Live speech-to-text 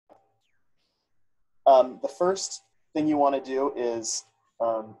The first thing you want to do is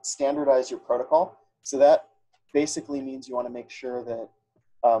standardize your protocol. So that basically means you want to make sure that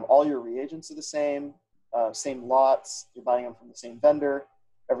all your reagents are the same lots, you're buying them from the same vendor,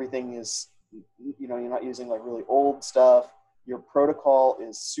 everything is, you're not using like really old stuff. Your protocol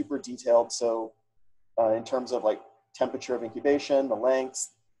is super detailed. So in terms of like temperature of incubation, the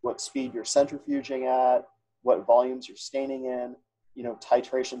lengths, what speed you're centrifuging at, what volumes you're staining in,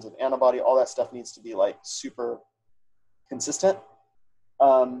 titrations of antibody, all that stuff needs to be like super consistent.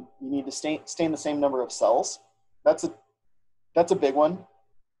 You need to stain the same number of cells. That's a big one.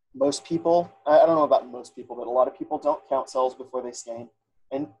 Most people, I don't know about most people, but a lot of people don't count cells before they stain.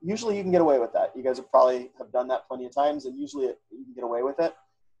 And usually you can get away with that. You guys probably have done that plenty of times, and usually you can get away with it.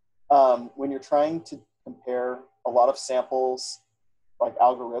 When you're trying to compare a lot of samples, like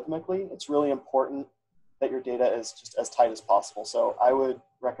algorithmically, it's really important that your data is just as tight as possible. So I would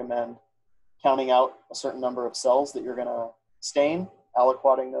recommend counting out a certain number of cells that you're gonna stain,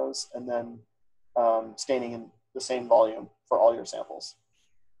 aliquoting those, and then staining in the same volume for all your samples.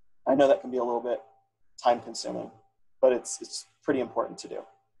 I know that can be a little bit time consuming, but it's pretty important to do.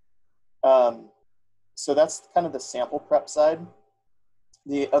 So that's kind of the sample prep side.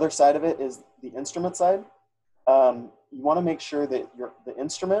 The other side of it is the instrument side. You want to make sure that the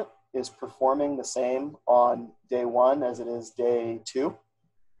instrument is performing the same on day 1 as it is day 2.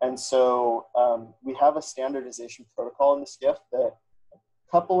 And so we have a standardization protocol in the SCIF that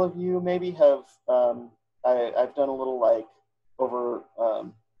a couple of you maybe have, I've done a little like over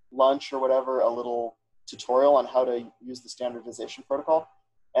lunch or whatever, a little tutorial on how to use the standardization protocol.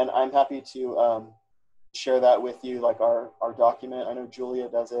 And I'm happy to share that with you, like our document. I know Julia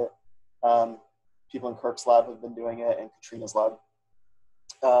does it. People in Kirk's lab have been doing it, and Katrina's lab.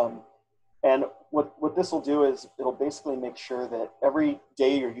 And what this will do is it'll basically make sure that every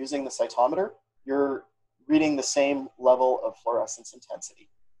day you're using the cytometer, you're reading the same level of fluorescence intensity.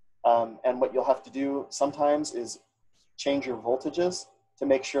 And what you'll have to do sometimes is change your voltages to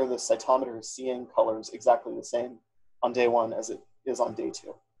make sure the cytometer is seeing colors exactly the same on day 1 as it is on day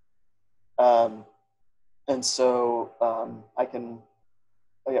 2. And so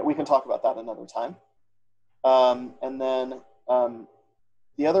we can talk about that another time. And then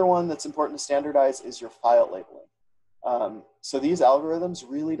the other one that's important to standardize is your file labeling. So these algorithms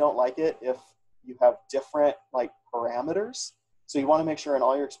really don't like it if you have different like parameters. So you want to make sure in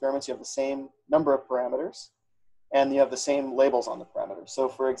all your experiments you have the same number of parameters and you have the same labels on the parameters. So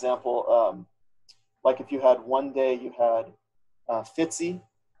for example, like if you had one day you had FITSI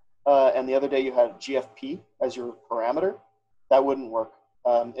and the other day you had GFP as your parameter, that wouldn't work.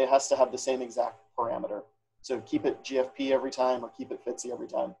 It has to have the same exact parameter. So keep it GFP every time or keep it FITSI every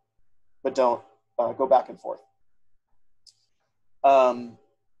time, but don't go back and forth.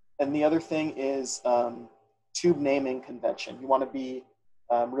 And the other thing is tube naming convention. You want to be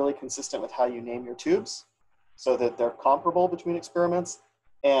really consistent with how you name your tubes so that they're comparable between experiments.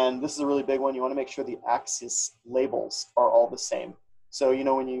 And this is a really big one. You want to make sure the axis labels are all the same. So,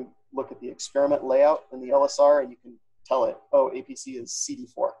 when you look at the experiment layout in the LSR and you can tell it, oh, APC is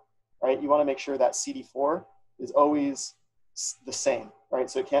CD4, right? You want to make sure that CD4 is always the same, right?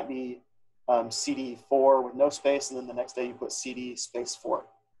 So it can't be CD4 with no space, and then the next day you put CD space 4.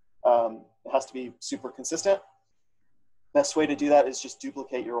 It has to be super consistent. Best way to do that is just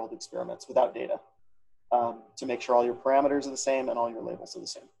duplicate your old experiments without data to make sure all your parameters are the same and all your labels are the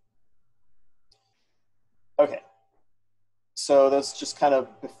same. Okay, so that's just kind of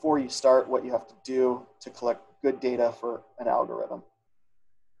before you start what you have to do to collect good data for an algorithm.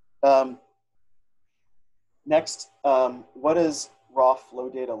 Next, what does raw flow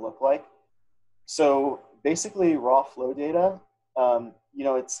data look like? So basically raw flow data,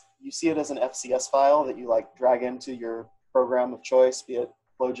 you see it as an FCS file that you like drag into your program of choice, be it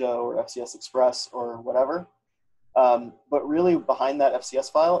FlowJo or FCS Express or whatever. But really behind that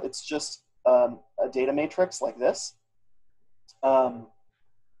FCS file, it's just a data matrix like this.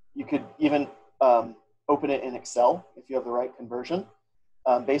 You could even open it in Excel if you have the right conversion.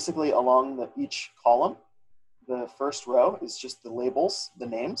 Basically along each column, the first row is just the labels, the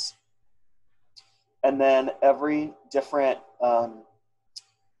names. And then every different row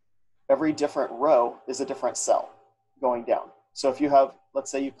is a different cell going down. So if you have, let's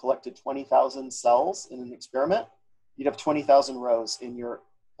say you collected 20,000 cells in an experiment, you'd have 20,000 rows in your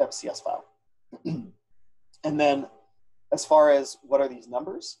FCS file. And then as far as what are these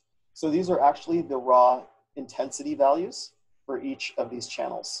numbers? So these are actually the raw intensity values for each of these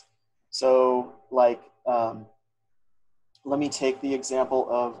channels. So like, let me take the example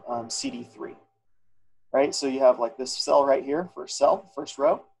of CD3, right? So you have like this cell right here, first cell, first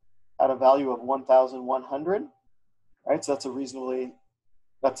row. had a value of 1,100, right? So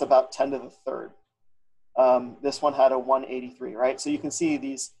that's about 10 to the third. This one had a 183, right? So you can see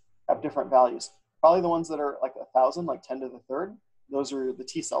these have different values. Probably the ones that are like 1,000, like 10 to the third, those are the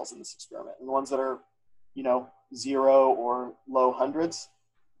T cells in this experiment. And the ones that are, 0 or low hundreds,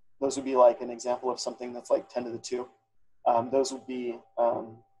 those would be like an example of something that's like 10 to the 2. Those would be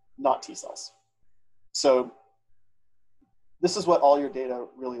not T cells. So this is what all your data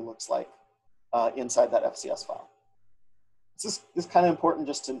really looks like inside that FCS file. This is kind of important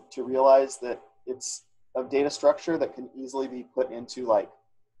just to realize that it's a data structure that can easily be put into like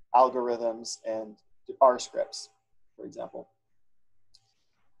algorithms and R scripts, for example.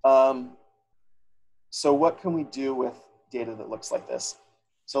 So what can we do with data that looks like this?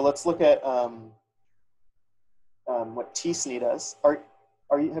 So let's look at what tSNE does.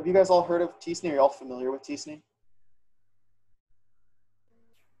 Have you guys all heard of tSNE? Are you all familiar with tSNE?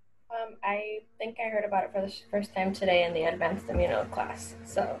 I think I heard about it for the first time today in the advanced immuno class.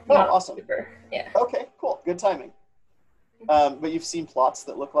 So Oh, not awesome. super, yeah. Okay, cool, good timing. But you've seen plots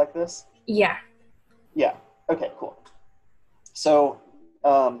that look like this? Yeah. Yeah, okay, cool. So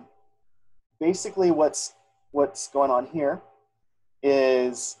basically what's going on here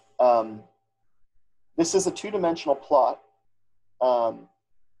is this is a two-dimensional plot,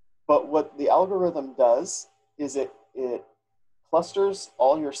 but what the algorithm does is it clusters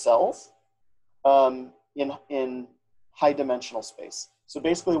all your cells in high dimensional space. So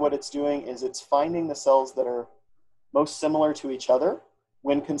basically what it's doing is it's finding the cells that are most similar to each other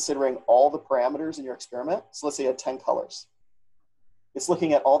when considering all the parameters in your experiment. So let's say you had 10 colors. It's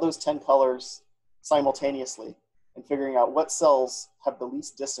looking at all those 10 colors simultaneously and figuring out what cells have the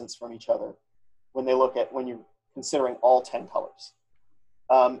least distance from each other when you're considering all 10 colors.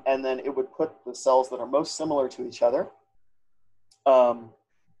 And then it would put the cells that are most similar to each other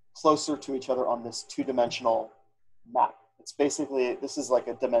closer to each other on this two-dimensional map. It's basically, this is like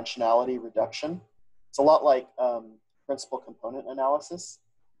a dimensionality reduction. It's a lot like principal component analysis.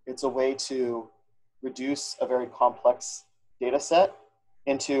 It's a way to reduce a very complex data set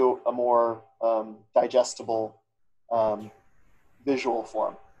into a more digestible visual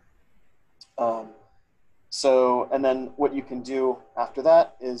form. And then what you can do after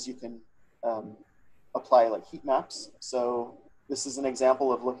that is you can apply like heat maps. So this is an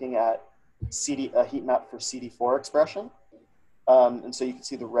example of looking at a heat map for CD4 expression. And so you can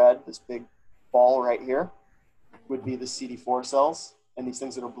see the red, this big ball right here, would be the CD4 cells. And these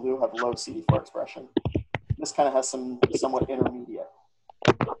things that are blue have low CD4 expression. This kind of has some somewhat intermediate.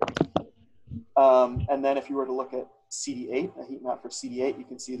 And then if you were to look at CD8, a heat map for CD8, you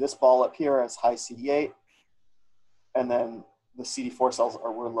can see this ball up here as high CD8. And then the CD4 cells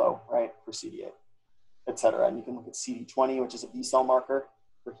were low, right, for CD8, et cetera. And you can look at CD20, which is a B cell marker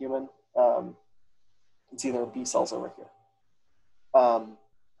for human. It's either B cells over here.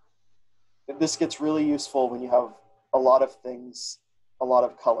 This gets really useful when you have a lot of things, a lot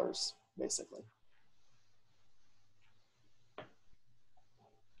of colors, basically.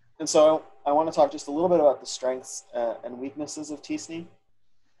 And so I want to talk just a little bit about the strengths and weaknesses of tSNE.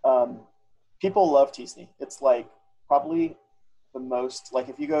 People love tSNE. It's like probably the most, like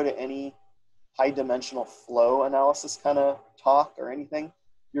if you go to any high dimensional flow analysis kind of talk or anything,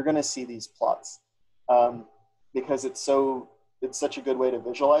 you're going to see these plots because it's such a good way to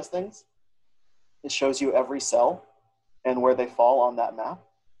visualize things. It shows you every cell and where they fall on that map.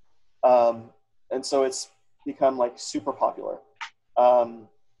 And so it's become like super popular.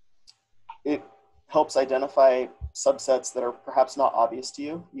 It helps identify subsets that are perhaps not obvious to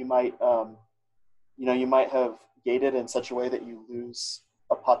you. You might have gated in such a way that you lose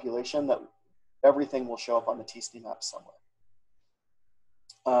a population that everything will show up on the tSNE map somewhere.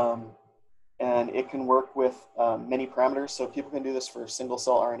 And it can work with many parameters. So people can do this for single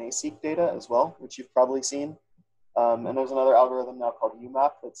cell RNA-seq data as well, which you've probably seen. And there's another algorithm now called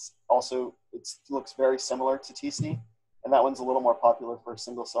UMAP that's also, it looks very similar to tSNE. And that one's a little more popular for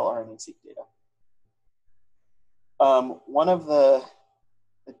single cell RNA-seq data. One of the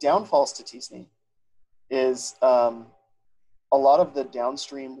downfalls to tSNE is a lot of the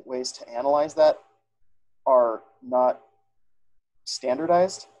downstream ways to analyze that are not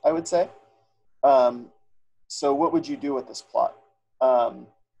standardized, I would say. So what would you do with this plot?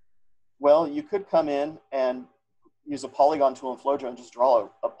 Well, you could come in and use a polygon tool in FlowJo and just draw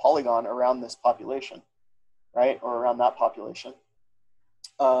a polygon around this population, right? Or around that population.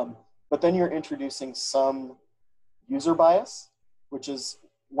 But then you're introducing some user bias, which is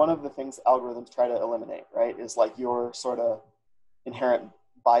one of the things algorithms try to eliminate, right? Is like your sort of inherent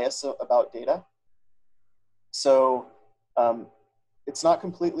bias about data. So it's not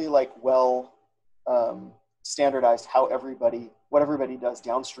completely like well standardized how what everybody does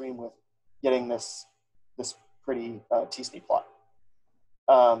downstream with getting this pretty tSNE plot.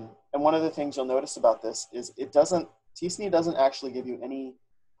 And one of the things you'll notice about this is tSNE doesn't actually give you any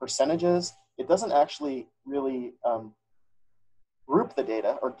percentages. It doesn't actually really group the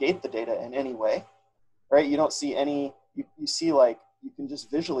data or gate the data in any way, right? You don't see any, you see like, you can just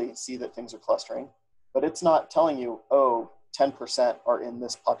visually see that things are clustering, but it's not telling you, oh, 10% are in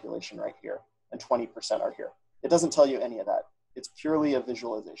this population right here and 20% are here. It doesn't tell you any of that. It's purely a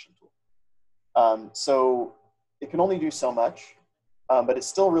visualization tool. So it can only do so much, but it's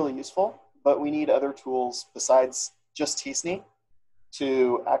still really useful, but we need other tools besides just tSNE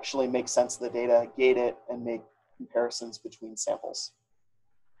to actually make sense of the data, gate it, and make comparisons between samples.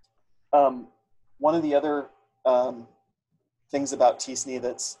 One of the other things about tSNE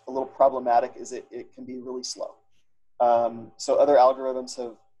that's a little problematic is it can be really slow. So other algorithms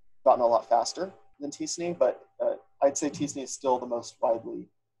have gotten a lot faster than tSNE, but I'd say tSNE is still the most widely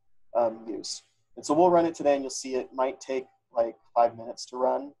used. And so we'll run it today, and you'll see it might take like 5 minutes to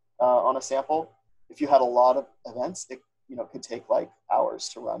run on a sample. If you had a lot of events, it could take like hours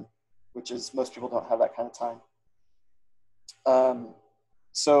to run, which is, most people don't have that kind of time.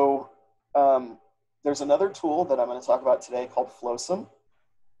 There's another tool that I'm going to talk about today called FlowSOM,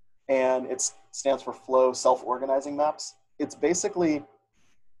 and it stands for Flow Self-Organizing Maps. It's basically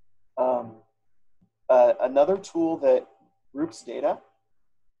another tool that groups data,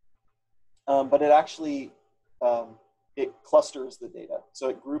 but it actually, it clusters the data. So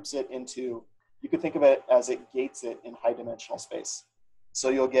it groups it into, you could think of it as it gates it in high dimensional space. So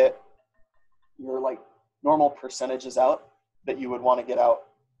you'll get your like normal percentages out that you would want to get out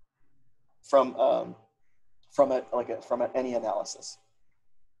from any analysis.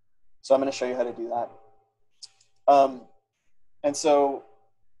 So I'm going to show you how to do that. And so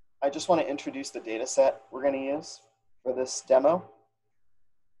I just want to introduce the data set we're going to use for this demo.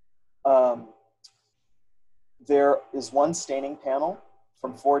 There is one staining panel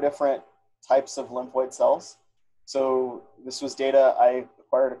from 4 different types of lymphoid cells. So this was data I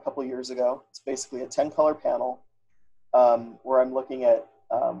acquired a couple years ago. It's basically a 10-color panel where I'm looking at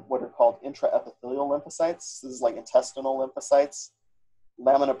what are called intraepithelial lymphocytes. This is like intestinal lymphocytes,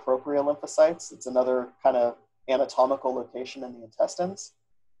 lamina propria lymphocytes. It's another kind of anatomical location in the intestines.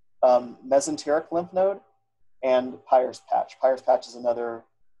 Mesenteric lymph node, and Peyer's patch. Peyer's patch is another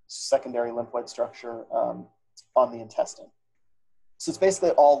secondary lymphoid structure on the intestine. So it's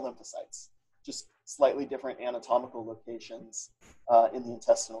basically all lymphocytes, just slightly different anatomical locations in the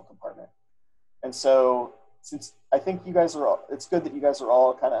intestinal compartment. And so, since I think you guys are all, it's good that you guys are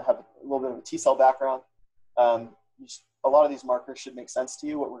all kind of have a little bit of a T-cell background. A lot of these markers should make sense to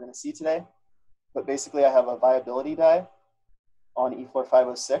you, what we're going to see today. But basically, I have a viability dye on eFluor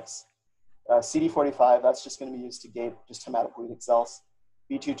 506. CD45, that's just going to be used to gate just hematopoietic cells.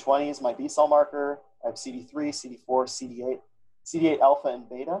 B220 is my B-cell marker. I have CD3, CD4, CD8, CD8 alpha and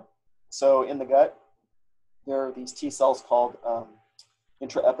beta. So in the gut, there are these T cells called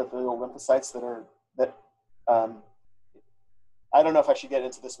intraepithelial lymphocytes that I don't know if I should get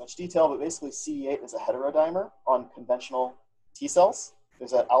into this much detail, but basically CD8 is a heterodimer on conventional T cells.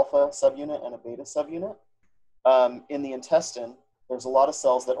 There's an alpha subunit and a beta subunit. In the intestine, there's a lot of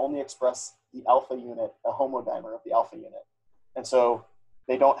cells that only express the alpha unit, a homodimer of the alpha unit. And so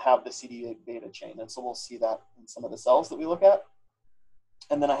they don't have the CD8 beta chain. And so we'll see that in some of the cells that we look at.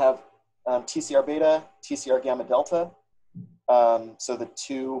 And then I have TCR beta, TCR gamma delta. So the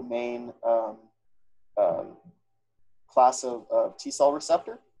 2 main class of T cell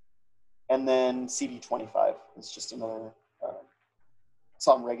receptor. And then CD25 is just another,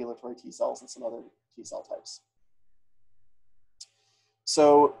 some regulatory T cells and some other T cell types.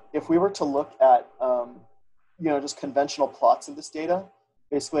 So if we were to look at, just conventional plots of this data,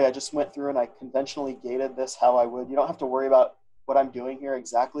 basically I just went through and I conventionally gated this how I would. You don't have to worry about what I'm doing here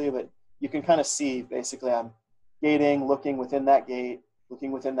exactly, but you can kind of see basically I'm gating, looking within that gate,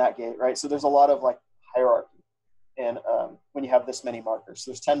 right? So there's a lot of like hierarchy and when you have this many markers.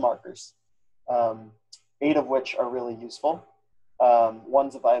 So there's 10 markers, 8 of which are really useful.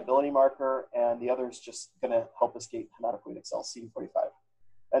 One's a viability marker, and the other is just going to help us gate hematopoietic cells, CD45.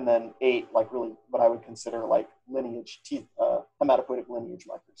 And then 8, like really what I would consider like lineage, hematopoietic lineage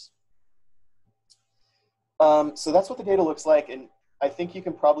markers. So that's what the data looks like. And I think you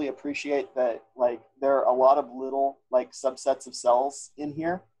can probably appreciate that like there are a lot of little like subsets of cells in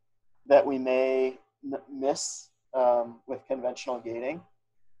here that we may miss with conventional gating.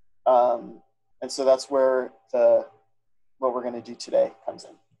 And so that's where what we're going to do today comes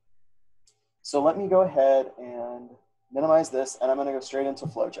in. So let me go ahead and minimize this, and I'm going to go straight into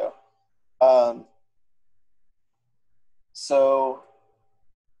FlowJo. Um, so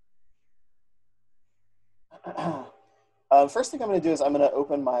first thing I'm going to do is I'm going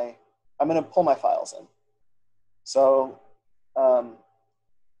to pull my files in. So I'm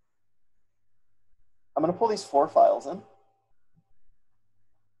going to pull these 4 files in.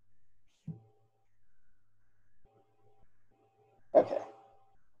 Okay.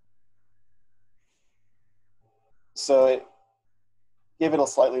 So it gave it a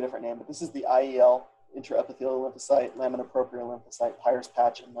slightly different name, but this is the IEL, intraepithelial lymphocyte, lamina propria lymphocyte, Peyer's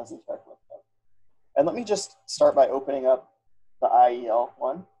patch, and mesenteric lymphocyte. And let me just start by opening up the IEL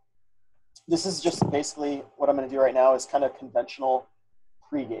one. This is just basically what I'm going to do right now is kind of conventional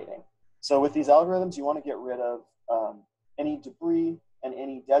pre-gating. So with these algorithms, you want to get rid of any debris and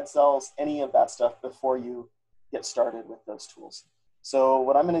any dead cells, any of that stuff before you get started with those tools. So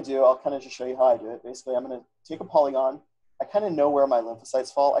what I'm going to do, I'll kind of just show you how I do it. Basically, I'm going to take a polygon. I kind of know where my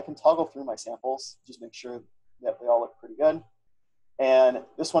lymphocytes fall. I can toggle through my samples, just make sure that they all look pretty good. And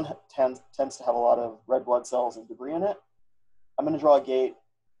this one tends to have a lot of red blood cells and debris in it. I'm going to draw a gate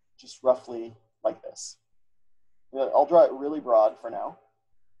just roughly like this. I'll draw it really broad for now.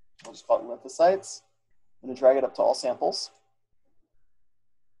 I'll just call it lymphocytes. I'm going to drag it up to all samples.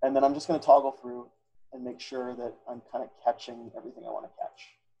 And then I'm just going to toggle through and make sure that I'm kind of catching everything I want to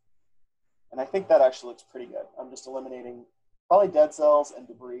catch. And I think that actually looks pretty good. I'm just eliminating probably dead cells and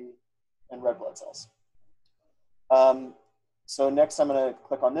debris and red blood cells. So next I'm going to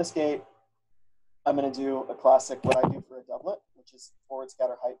click on this gate. I'm going to do a classic, what I do for a doublet, which is forward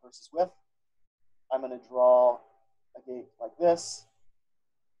scatter height versus width. I'm going to draw a gate like this.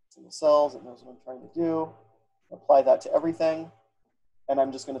 Single cells, it knows what I'm trying to do. Apply that to everything. And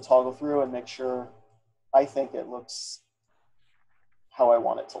I'm just going to toggle through and make sure I think it looks how I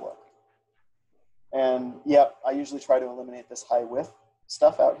want it to look. And yeah, I usually try to eliminate this high width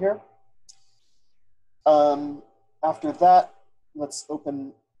stuff out here. After that, let's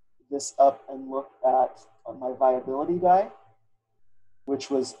open this up and look at my viability die, which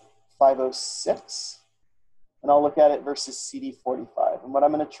was 506. And I'll look at it versus CD45. And what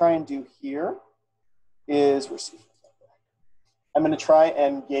I'm going to try and do here is, I'm going to try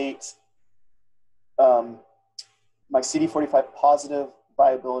and gate my CD45 positive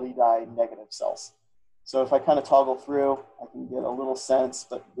viability die negative cells. So if I kind of toggle through, I can get a little sense,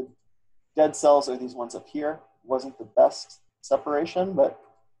 but the dead cells are these ones up here. Wasn't the best separation, but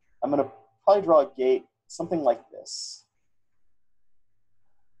I'm going to probably draw a gate, something like this.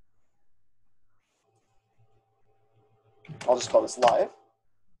 I'll just call this live.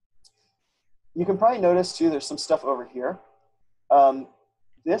 You can probably notice too, there's some stuff over here.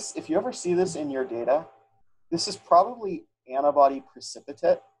 This, if you ever see this in your data, this is probably antibody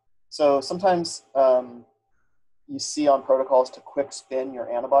precipitate. So sometimes you see on protocols to quick spin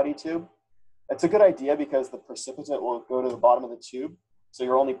your antibody tube. It's a good idea because the precipitate will go to the bottom of the tube. So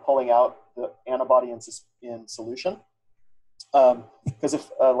you're only pulling out the antibody in solution. Because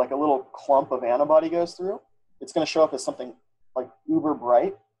if like a little clump of antibody goes through, it's going to show up as something like uber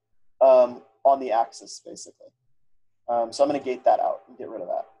bright on the axis, basically. So I'm going to gate that out and get rid of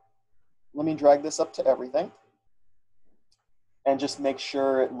that. Let me drag this up to everything and just make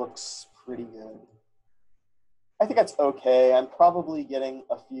sure it looks pretty good. I think that's okay. I'm probably getting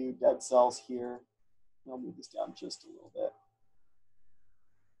a few dead cells here. I'll move this down just a little bit.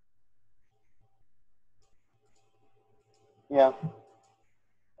 Yeah.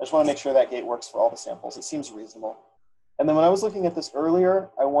 I just want to make sure that gate works for all the samples. It seems reasonable. And then when I was looking at this earlier,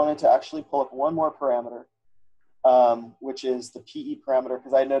 I wanted to actually pull up one more parameter, which is the PE parameter,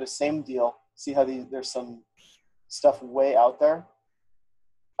 because I noticed same deal. See how there's some stuff way out there?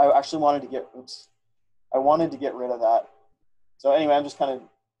 I actually wanted to get, I wanted to get rid of that. So anyway, I'm just kind of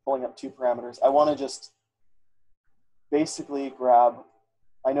pulling up 2 parameters. I want to just basically grab,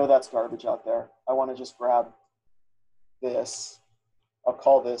 I know that's garbage out there. I want to just grab this. I'll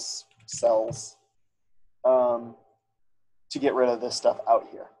call this cells to get rid of this stuff out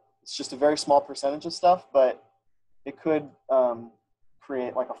here. It's just a very small percentage of stuff, but it could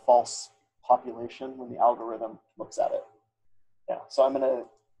create like a false population when the algorithm looks at it. Yeah, so I'm gonna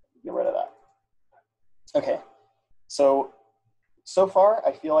get rid of that. Okay, so far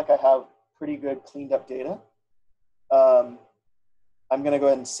I feel like I have pretty good cleaned up data. I'm gonna go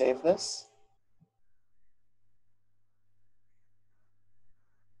ahead and save this.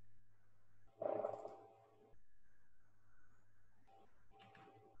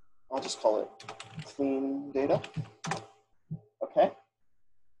 I'll just call it clean data. Okay.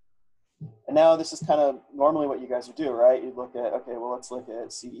 And now this is kind of normally what you guys would do, right? You'd look at, okay, well, let's look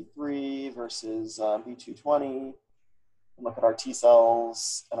at CD3 versus B220. and look at our T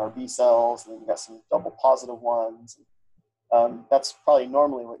cells and our B cells, and then we've got some double positive ones. That's probably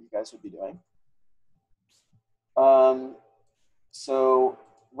normally what you guys would be doing. So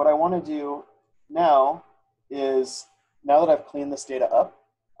what I want to do now is, now that I've cleaned this data up,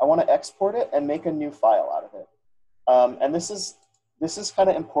 I want to export it and make a new file out of it. And this is kind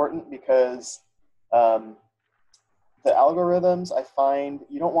of important because the algorithms, I find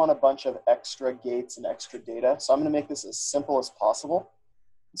you don't want a bunch of extra gates and extra data. So I'm going to make this as simple as possible.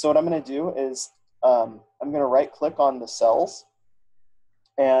 So what I'm going to do is I'm going to right click on the cells.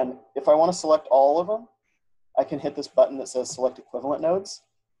 And if I want to select all of them, I can hit this button that says select equivalent nodes.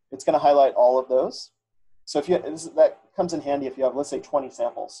 It's going to highlight all of those. So if you, that comes in handy if you have, let's say, 20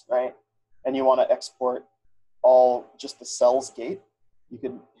 samples, right? And you want to export all just the cells gate. You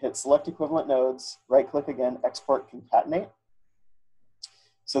can hit select equivalent nodes, right click again, export concatenate.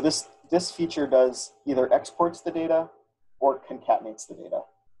 So this feature does either exports the data or concatenates the data.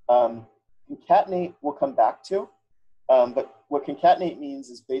 Concatenate we'll come back to, but what concatenate means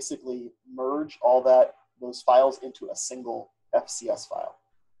is basically merge all those files into a single FCS file.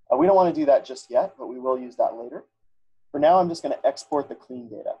 We don't want to do that just yet, but we will use that later. For now, I'm just going to export the clean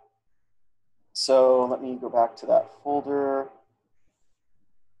data. So let me go back to that folder,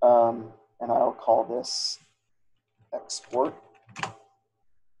 and I'll call this export.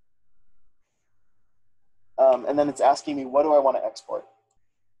 And then it's asking me, what do I want to export?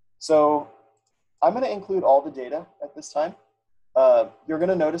 So I'm going to include all the data at this time. You're going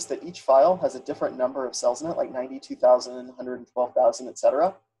to notice that each file has a different number of cells in it, like 92,000, 112,000, et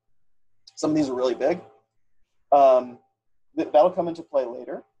cetera. Some of these are really big. That'll come into play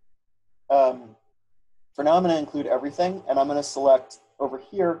later. For now, I'm going to include everything, and I'm going to select over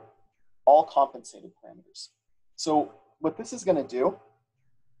here all compensated parameters. So what this is going to do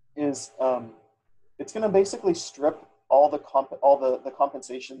is it's going to basically strip all the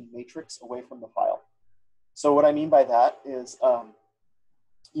compensation matrix away from the file. So what I mean by that is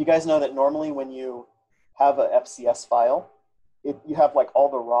you guys know that normally when you have a FCS file, you have like all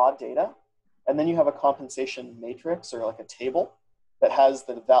the raw data, and then you have a compensation matrix or like a table that has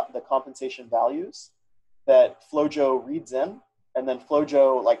the compensation values that FlowJo reads in, and then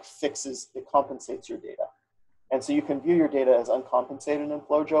FlowJo like fixes, it compensates your data. And so you can view your data as uncompensated in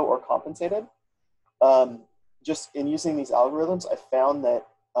FlowJo or compensated. Just in using these algorithms, I found that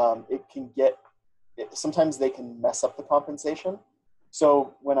sometimes they can mess up the compensation.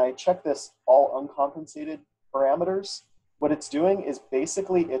 So when I check this all uncompensated parameters, what it's doing is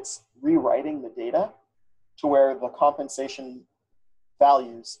basically it's rewriting the data to where the compensation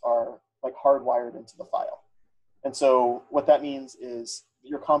values are like hardwired into the file. And so what that means is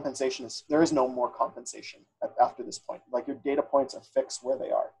your compensation there is no more compensation after this point. Like your data points are fixed where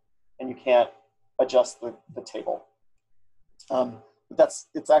they are, and you can't adjust the table. But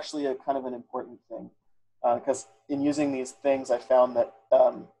it's actually a kind of an important thing, because in using these things, I found that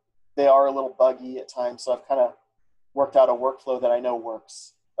they are a little buggy at times. So I've kind of worked out a workflow that I know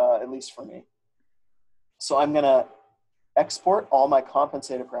works, at least for me. So I'm going to export all my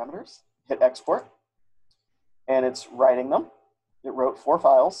compensated parameters, hit export, and it's writing them. It wrote 4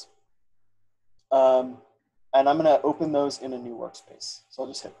 files. And I'm going to open those in a new workspace. So I'll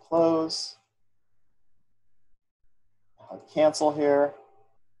just hit close. I'll cancel here.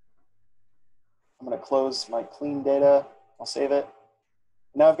 I'm going to close my clean data. I'll save it.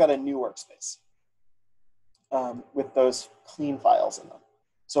 Now I've got a new workspace with those clean files in them.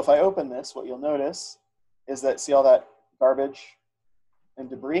 So if I open this, what you'll notice is that, see all that garbage and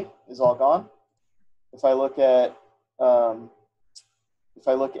debris is all gone. If I look at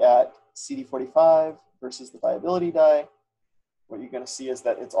CD45 versus the viability die, what you're going to see is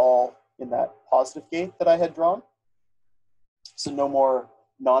that it's all in that positive gate that I had drawn. So no more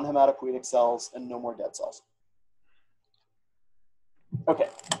non-hematopoietic cells and no more dead cells. Okay.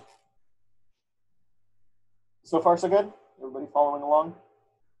 So far, so good? Everybody following along?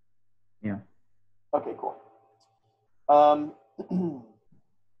 Yeah. Okay, cool.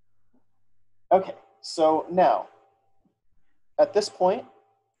 Okay, so now, at this point,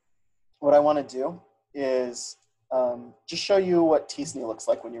 what I want to do is just show you what tSNE looks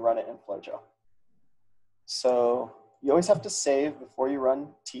like when you run it in FlowJo. So you always have to save before you run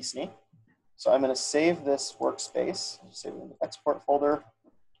tSNE. So I'm going to save this workspace. I'll just save it in the export folder.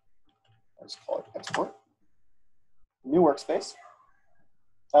 I'll just call it export. New workspace.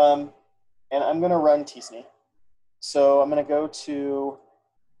 And I'm going to run tSNE. So I'm going to go to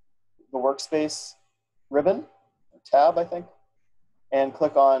the workspace ribbon, or tab, I think, and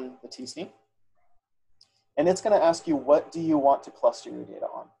click on the tSNE. And it's going to ask you, what do you want to cluster your data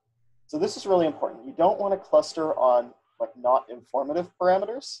on? So this is really important. You don't want to cluster on like not informative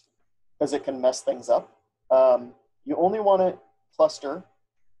parameters because it can mess things up. You only want to cluster,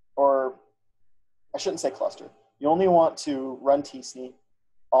 or I shouldn't say cluster. You only want to run tSNE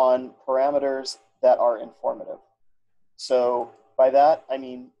on parameters that are informative. So by that, I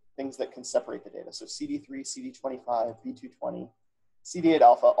mean things that can separate the data. So CD3, CD25, V220, CD8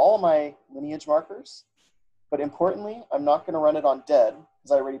 alpha, all of my lineage markers. But importantly, I'm not going to run it on dead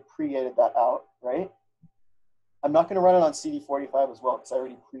because I already pre-gated that out, right? I'm not going to run it on CD45 as well because I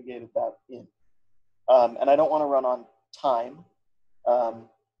already pre-gated that in. And I don't want to run on time.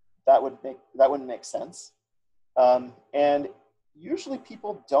 That wouldn't make sense. And usually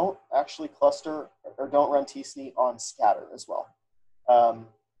people don't actually cluster or don't run tSNE on scatter as well.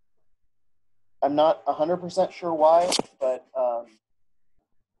 I'm not 100% sure why, but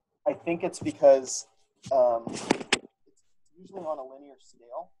I think it's because it's usually on a linear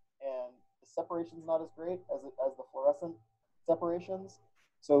scale, and the separation's not as great as the fluorescent separations.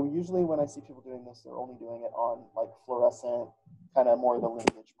 So usually when I see people doing this, they're only doing it on like fluorescent, kind of more of the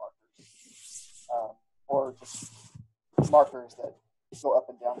lineage markers, or just markers that go up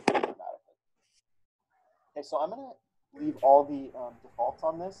and down dramatically. Okay, so I'm going to leave all the defaults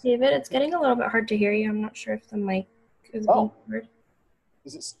on this. David, it's getting a little bit hard to hear you. I'm not sure if the mic is being covered.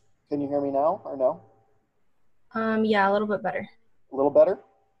 Is it? Can you hear me now or no? Yeah, a little bit better. A little better?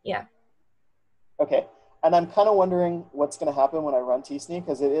 Yeah. Okay. And I'm kind of wondering what's going to happen when I run tSNE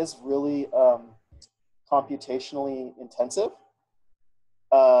because it is really computationally intensive.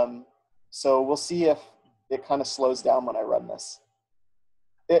 So we'll see if it kind of slows down when I run this.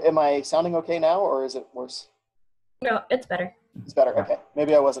 Am I sounding okay now or is it worse? No, it's better. It's better. Okay.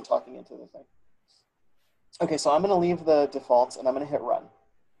 Maybe I wasn't talking into the thing. Okay, so I'm going to leave the defaults and I'm going to hit run.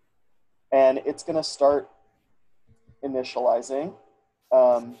 And it's going to start initializing.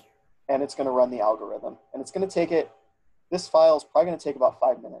 And it's going to run the algorithm. And it's going to take it, this file is probably going to take about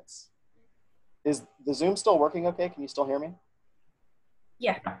 5 minutes. Is the Zoom still working okay? Can you still hear me?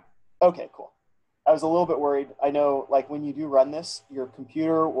 Yeah. Okay, cool. I was a little bit worried. I know like when you do run this, your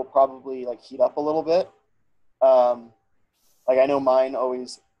computer will probably like heat up a little bit. Like I know mine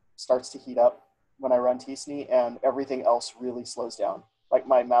always starts to heat up when I run tSNE and everything else really slows down. Like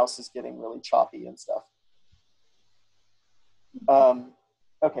my mouse is getting really choppy and stuff.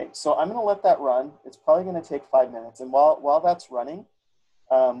 Okay, so I'm going to let that run. It's probably going to take 5 minutes. And while that's running,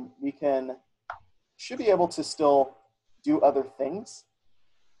 we should be able to still do other things.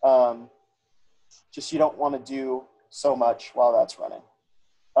 Just you don't want to do so much while that's running.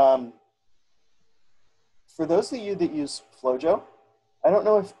 For those of you that use FlowJo, I don't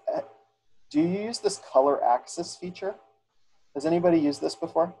know if, do you use this color axis feature? Has anybody used this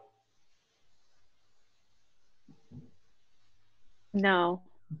before? No.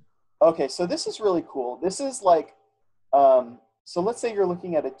 Okay, so this is really cool. This is like, so let's say you're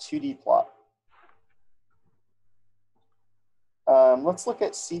looking at a 2D plot. Let's look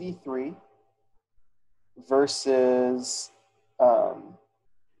at CD3 versus, I don't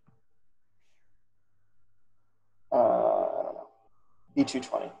know,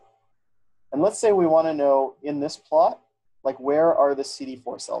 B220. And let's say we want to know in this plot, like where are the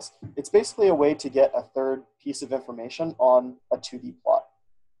CD4 cells? It's basically a way to get a third piece of information on a 2D plot.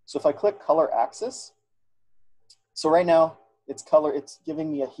 So if I click color axis, so right now it's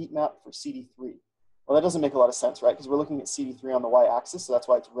giving me a heat map for CD3. Well, that doesn't make a lot of sense, right? Because we're looking at CD3 on the y-axis, so that's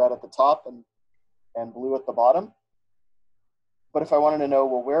why it's red at the top and blue at the bottom. But if I wanted to know,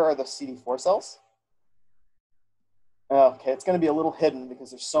 well, where are the CD4 cells? Okay, it's going to be a little hidden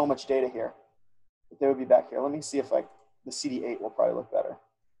because there's so much data here. But they would be back here. Let me see if the CD8 will probably look better.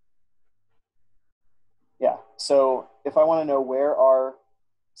 Yeah, so if I want to know where are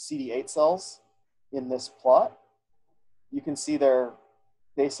CD8 cells in this plot, you can see they're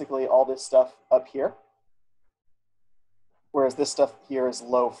basically all this stuff up here, whereas this stuff here is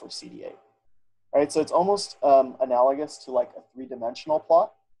low for CD8. All right, so it's almost analogous to like a three-dimensional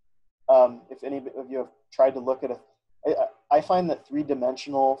plot. If any of you have tried to look at I find that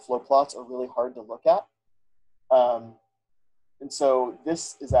three-dimensional flow plots are really hard to look at. And so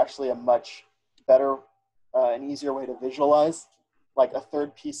this is actually a much better and easier way to visualize like a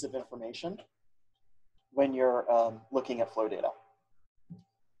third piece of information when you're looking at flow data.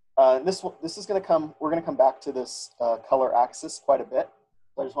 This is going to come, we're going to come back to this color axis quite a bit.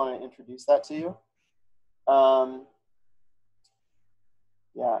 So I just want to introduce that to you.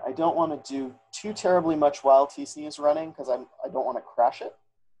 Yeah, I don't want to do too terribly much while tSNE is running because I don't want to crash it.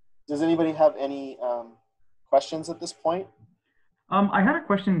 Does anybody have any questions at this point? I had a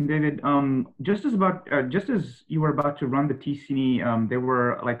question, David. Just as you were about to run the tSNE, there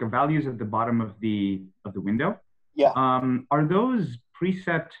were like values at the bottom of the window. Yeah. Are those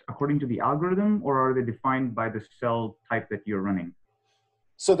preset according to the algorithm, or are they defined by the cell type that you're running?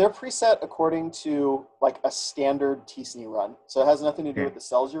 So they're preset according to like a standard tSNE run. So it has nothing to do Okay. with the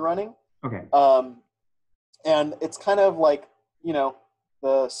cells you're running. Okay. And it's kind of like, you know,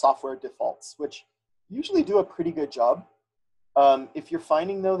 the software defaults, which usually do a pretty good job. If you're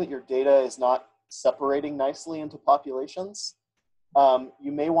finding, though, that your data is not separating nicely into populations,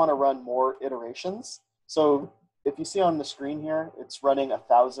 you may want to run more iterations. So if you see on the screen here, it's running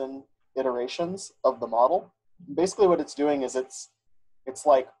 1,000 iterations of the model. Basically what it's doing is it's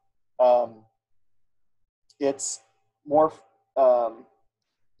like, it's more,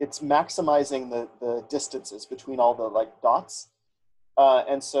 it's maximizing the distances between all the like dots.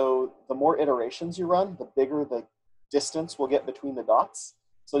 And so the more iterations you run, the bigger the distance will get between the dots.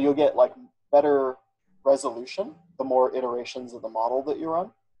 So you'll get like better resolution the more iterations of the model that you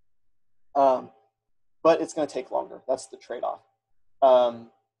run. But it's going to take longer. That's the trade-off.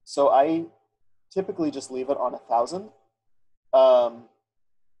 So I typically just leave it on 1,000.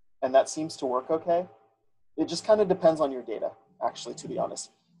 And that seems to work okay. It just kind of depends on your data, actually, to be honest.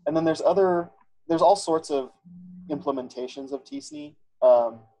 And then there's all sorts of implementations of tSNE.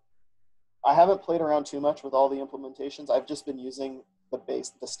 I haven't played around too much with all the implementations. I've just been using the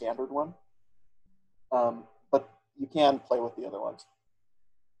standard one. But you can play with the other ones.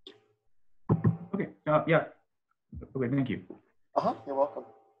 Okay. Yeah. Okay. Thank you. You're welcome.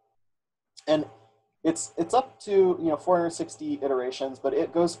 And it's up to 460 iterations, but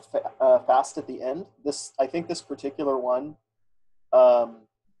it goes fast at the end. I think this particular one,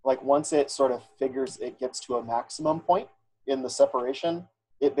 like once it sort of figures it gets to a maximum point in the separation,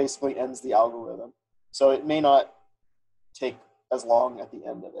 it basically ends the algorithm. So it may not take as long at the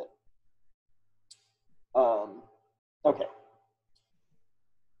end of it. Okay.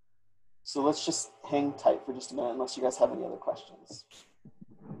 So let's just hang tight for just a minute unless you guys have any other questions.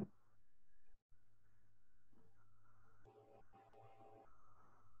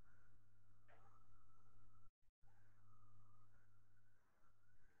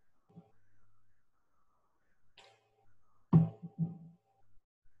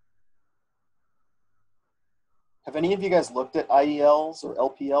 Have any of you guys looked at IELs or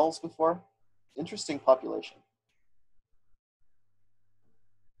LPLs before? Interesting population.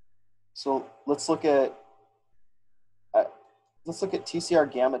 So let's look at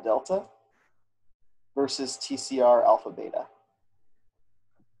TCR gamma delta versus TCR alpha beta.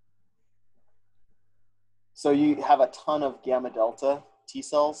 So you have a ton of gamma delta T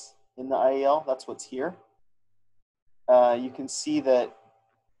cells in the IEL. That's what's here. You can see that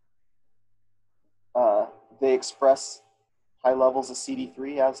they express high levels of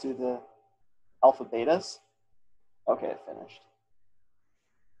CD3, as do the alpha betas. Okay, it finished.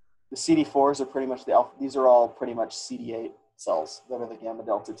 The CD4s are pretty much the alpha. These are all pretty much CD8 cells that are the gamma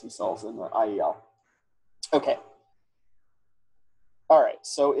delta T cells in the IEL. Okay. All right,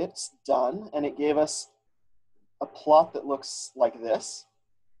 so it's done, and it gave us a plot that looks like this.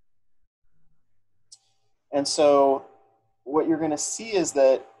 And so what you're going to see is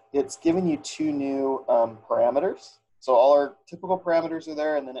that it's given you two new parameters. So all our typical parameters are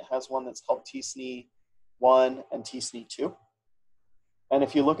there, and then it has one that's called tSNE 1 and tSNE 2. And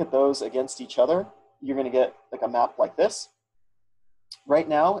if you look at those against each other, you're going to get like a map like this. Right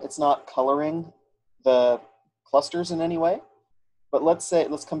now, it's not coloring the clusters in any way. But let's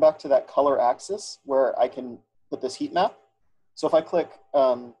come back to that color axis where I can put this heat map. So if I click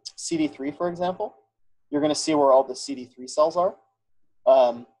CD3, for example, you're going to see where all the CD3 cells are,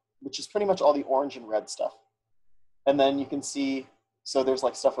 which is pretty much all the orange and red stuff. And then you can see, so there's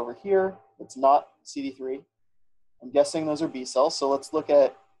like stuff over here that's not CD3. I'm guessing those are B cells. So let's look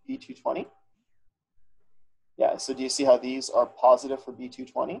at B220. Yeah, so do you see how these are positive for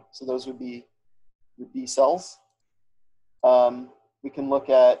B220? So those would be your B cells. We can let's look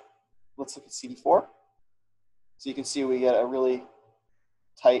at CD4. So you can see we get a really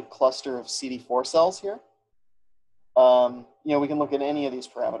tight cluster of CD4 cells here. We can look at any of these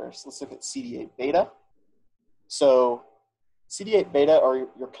parameters. Let's look at CD8 beta. So CD8 beta are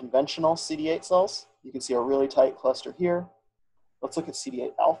your conventional CD8 cells. You can see a really tight cluster here. Let's look at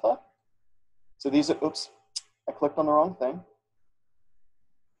CD8 alpha. So these are, oops, I clicked on the wrong thing.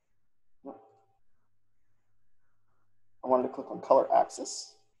 I wanted to click on color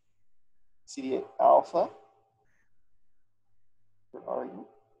axis. CD8 alpha. Where are you?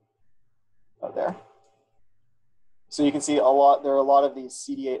 Oh, there. So you can see there are a lot of these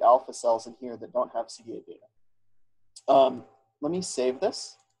CD8 alpha cells in here that don't have CD8 beta. Let me save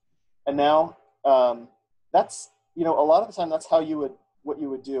this. And now that's, a lot of the time that's how you would what you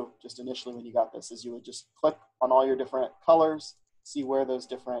would do just initially when you got this is you would just click on all your different colors, see where those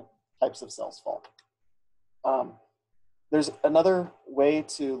different types of cells fall. There's another way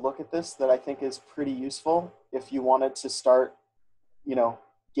to look at this that I think is pretty useful if you wanted to start,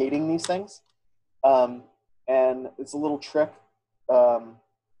 gating these things. And it's a little trick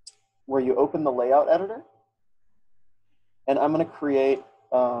where you open the layout editor, and I'm going to create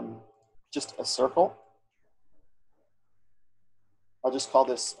just a circle. I'll just call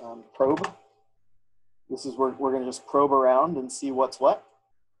this probe. This is where we're going to just probe around and see what's what.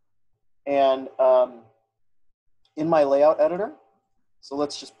 And in my layout editor, so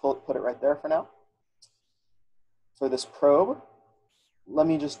let's just put it right there for now. For this probe, let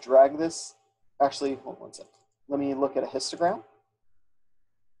me just drag this. Actually, hold on one second. Let me look at a histogram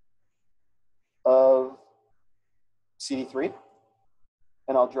of CD3,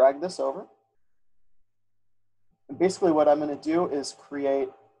 and I'll drag this over. And basically what I'm going to do is create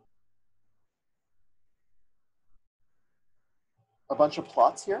a bunch of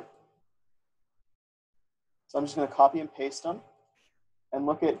plots here. So I'm just going to copy and paste them and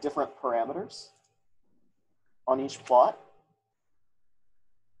look at different parameters on each plot.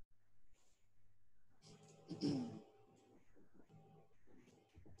 You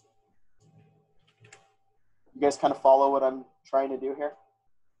guys kind of follow what I'm trying to do here?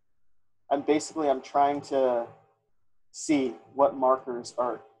 I'm trying to see what markers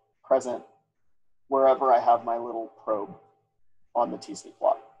are present wherever I have my little probe on the tSNE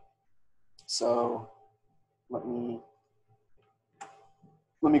plot. So let me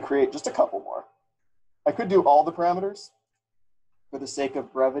create just a couple more. I could do all the parameters. For the sake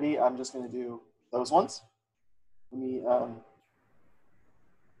of brevity, I'm just going to do those ones. Let me.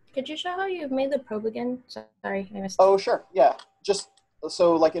 Could you show how you made the probe again? Sorry, I missed. Oh, sure. Yeah. Just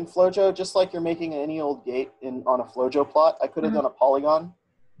so like in FlowJo, just like you're making any old gate on a FlowJo plot, I could have done a polygon.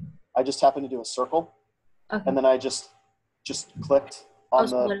 I just happened to do a circle. Okay. And then I just clicked on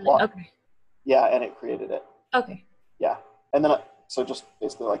the plot. Okay. Yeah, and it created it. Okay. Yeah. And then, so just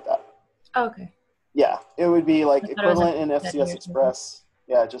basically like that. Okay. Yeah, it would be like equivalent in FCS Express.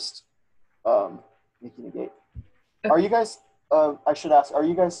 Yeah, just making a gate. Okay. Are you guys, I should ask, are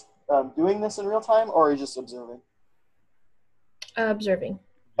you guys doing this in real time or are you just observing? Observing.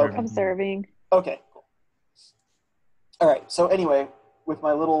 Okay. Observing. Okay, cool. All right, so anyway, with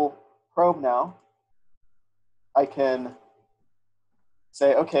my little probe now, I can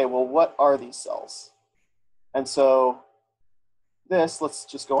say, okay, well, what are these cells? And so let's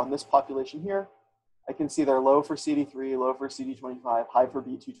just go on this population here. I can see they're low for CD3, low for CD25, high for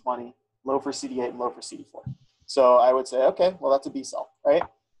B220, low for CD8, and low for CD4. So I would say, okay, well, that's a B cell, right?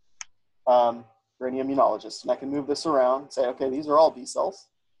 For any immunologist. And I can move this around and say, okay, these are all B cells.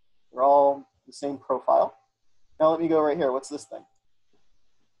 They're all the same profile. Now let me go right here. What's this thing?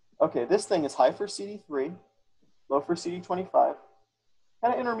 Okay, this thing is high for CD3, low for CD25,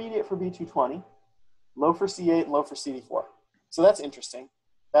 kind of intermediate for B220, low for CD8, and low for CD4. So that's interesting.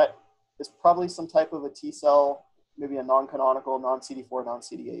 That is probably some type of a T cell, maybe a non-canonical, non-CD4,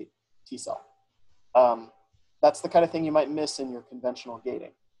 non-CD8 T cell. That's the kind of thing you might miss in your conventional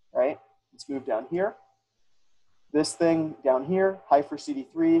gating, right? Let's move down here. This thing down here, high for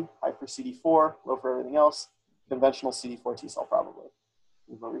CD3, high for CD4, low for everything else, conventional CD4 T cell probably.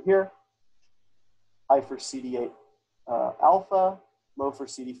 Move over here, high for CD8 alpha, low for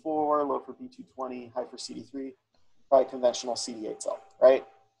CD4, low for B220, high for CD3, probably conventional CD8 cell, right?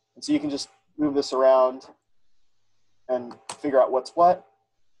 And so you can just move this around and figure out what's what.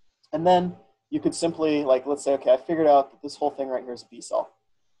 And then you could simply, like, let's say, okay, I figured out that this whole thing right here is a B cell.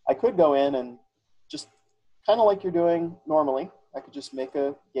 I could go in and just kind of like you're doing normally, I could just make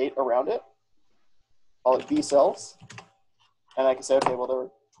a gate around it, call it B cells. And I can say, okay, well, there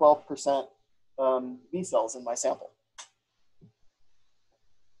were 12% B cells in my sample.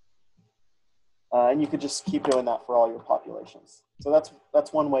 And you could just keep doing that for all your populations. So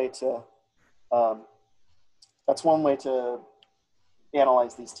that's one way to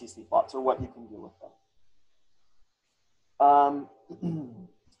analyze these tSNE plots, or what you can do with them.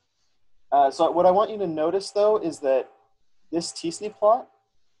 So what I want you to notice though is that this tSNE plot,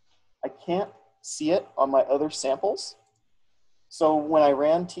 I can't see it on my other samples. So when you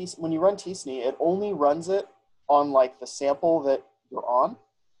run tSNE, it only runs it on like the sample that you're on,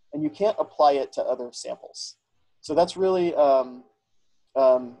 and you can't apply it to other samples. So that's really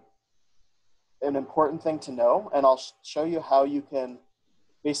an important thing to know, and I'll show you how you can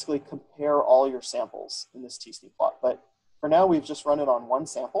basically compare all your samples in this tSNE plot. But for now, we've just run it on one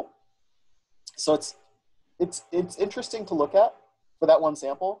sample. So it's interesting to look at for that one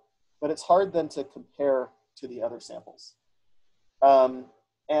sample, but it's hard then to compare to the other samples. And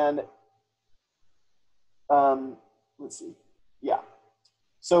let's see, yeah.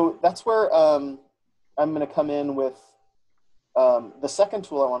 So that's where I'm going to come in with the second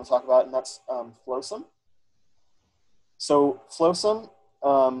tool I want to talk about, and that's FlowSOM. So FlowSOM,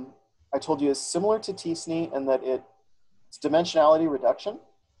 I told you, is similar to tSNE in that it's dimensionality reduction,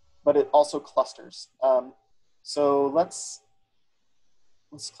 but it also clusters. So let's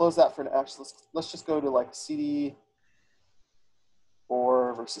close that for actually. Let's just go to like CD4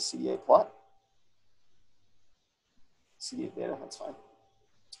 versus CD8 plot. CD8 data, that's fine.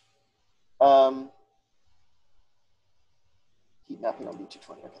 Heat mapping on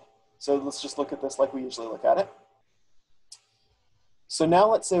B220, okay. So let's just look at this like we usually look at it. So now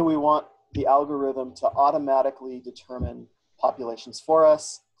let's say we want the algorithm to automatically determine populations for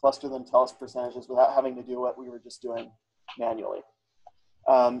us, cluster them, tell us percentages without having to do what we were just doing manually.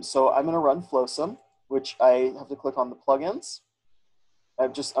 So I'm going to run FlowSOM, which I have to click on the plugins.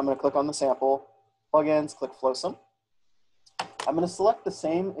 I'm going to click on the sample, plugins, click FlowSOM. I'm going to select the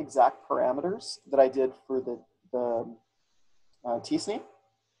same exact parameters that I did for the tSNE.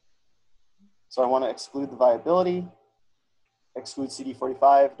 So I want to exclude the viability, exclude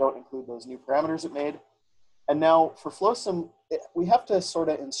CD45, don't include those new parameters it made. And now for FlowSOM, we have to sort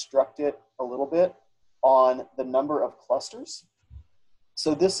of instruct it a little bit on the number of clusters.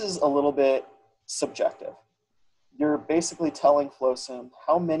 So this is a little bit subjective. You're basically telling FlowSOM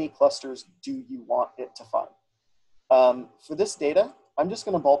how many clusters do you want it to find. For this data, I'm just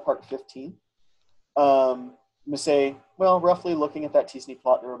going to ballpark 15. I'm going to say, well, roughly looking at that tSNE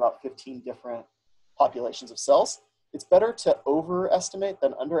plot, there are about 15 different populations of cells. It's better to overestimate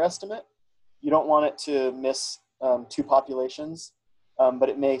than underestimate. You don't want it to miss two populations, but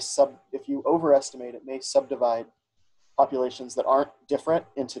it may if you overestimate, it may subdivide populations that aren't different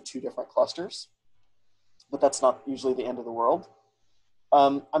into two different clusters, but that's not usually the end of the world.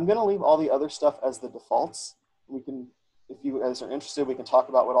 I'm going to leave all the other stuff as the defaults. We can, if you guys are interested, we can talk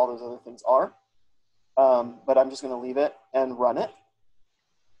about what all those other things are. But I'm just going to leave it and run it.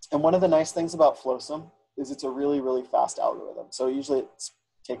 And one of the nice things about FlowSOM is it's a really, really fast algorithm. So usually it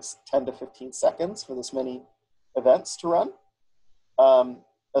takes 10 to 15 seconds for this many events to run,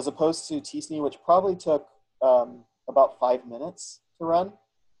 as opposed to tSNE, which probably took about 5 minutes to run.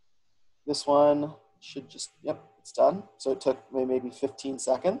 This one should just, yep, it's done. So it took maybe 15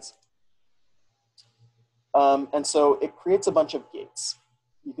 seconds. And so it creates a bunch of gates.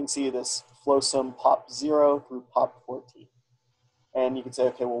 You can see this FlowSOM pop 0 through pop 14. And you can say,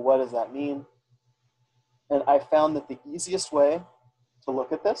 okay, well, what does that mean? And I found that the easiest way to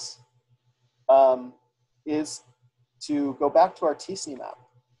look at this is to go back to our tSNE map.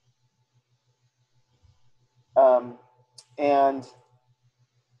 And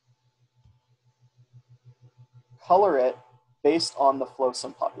color it based on the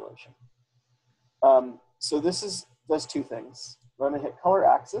FlowSOM population. So this does two things. I'm going to hit color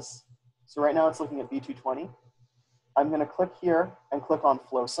axis. So right now it's looking at B220. I'm going to click here and click on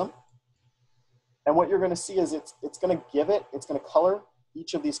FlowSOM. And what you're going to see is it's going to color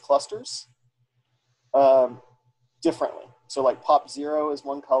each of these clusters differently. So like pop 0 is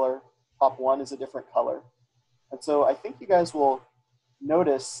one color, pop 1 is a different color. And so I think you guys will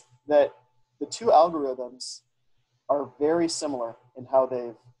notice that the two algorithms are very similar in how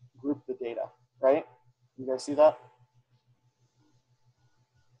they've grouped the data, right? You guys see that?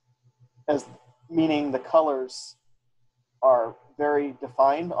 As meaning the colors are very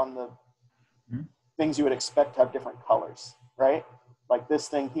defined on the things you would expect to have different colors, right? Like this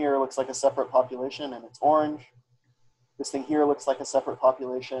thing here looks like a separate population and it's orange. This thing here looks like a separate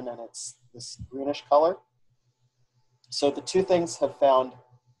population and it's this greenish color. So the two things have found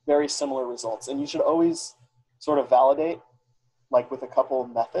very similar results. And you should always sort of validate, like with a couple of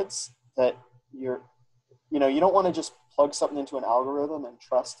methods, that you don't want to just plug something into an algorithm and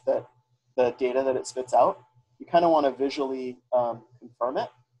trust that the data that it spits out. You kind of want to visually confirm it.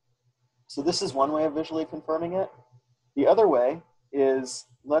 So this is one way of visually confirming it. The other way is,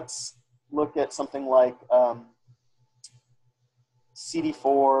 let's look at something like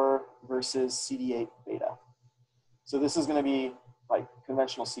CD4 versus CD8 beta. So this is going to be like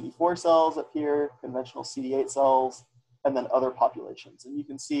conventional CD4 cells up here, conventional CD8 cells, and then other populations. And you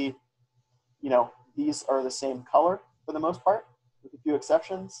can see, these are the same color for the most part, with a few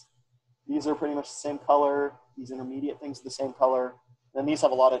exceptions. These are pretty much the same color. These intermediate things are the same color. And these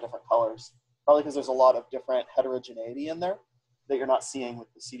have a lot of different colors, probably because there's a lot of different heterogeneity in there that you're not seeing with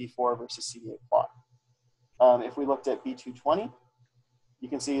the CD4 versus CD8 plot. If we looked at B220, you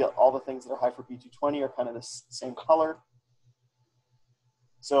can see all the things that are high for B220 are kind of the same color.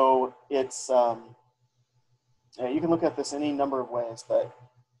 So it's You can look at this any number of ways, but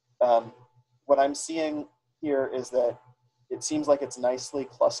what I'm seeing here is that it seems like it's nicely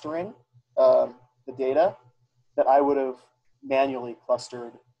clustering the data that I would have manually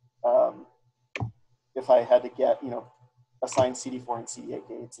clustered if I had to get, assign CD4 and CD8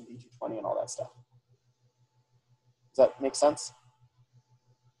 gates and B220 and all that stuff. Does that make sense?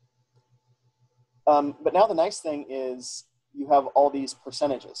 But now the nice thing is you have all these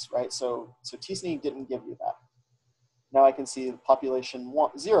percentages, right? So tSNE didn't give you that. Now I can see population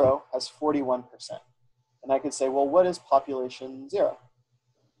 0 has 41%. And I could say, well, what is population 0?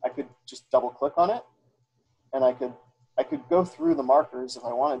 I could just double click on it, and I could go through the markers if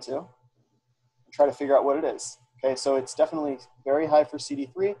I wanted to and try to figure out what it is. Okay, so it's definitely very high for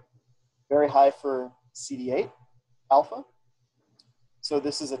CD3, very high for CD8 alpha. So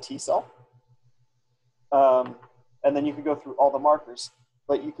this is a T cell. And then you could go through all the markers,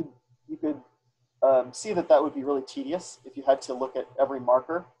 but you could see that would be really tedious if you had to look at every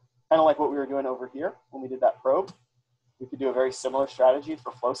marker, kind of like what we were doing over here when we did that probe. We could do a very similar strategy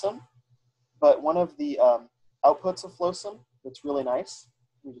for FlowSOM. But one of the outputs of FlowSOM that's really nice,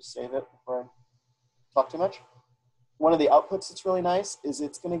 let me just save it before I talk too much. One of the outputs that's really nice is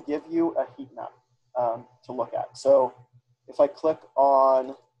it's going to give you a heat map to look at. So if I click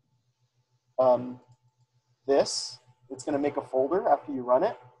on this, it's going to make a folder after you run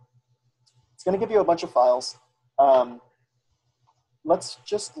it. It's going to give you a bunch of files. Let's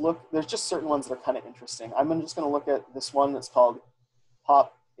just look. There's just certain ones that are kind of interesting. I'm just going to look at this one that's called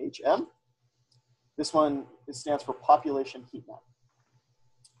POP-HM. This one, it stands for Population Heat Map.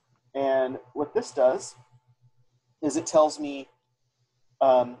 And what this does is it tells me,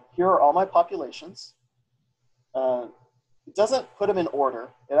 here are all my populations. It doesn't put them in order.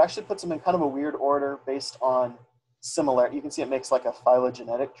 It actually puts them in kind of a weird order based on similarity. You can see it makes like a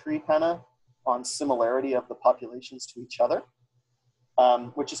phylogenetic tree kind of on similarity of the populations to each other,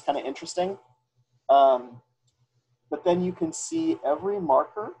 which is kind of interesting. But then you can see every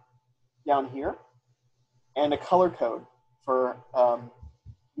marker down here and a color code for,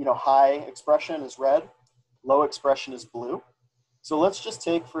 high expression is red, low expression is blue. So let's just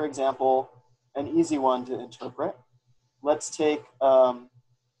take, for example, an easy one to interpret. Let's take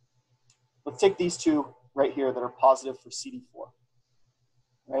these two right here that are positive for CD4,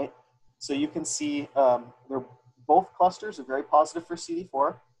 right? So you can see they're both clusters are very positive for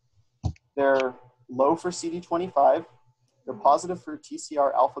CD4. They're low for CD25. They're positive for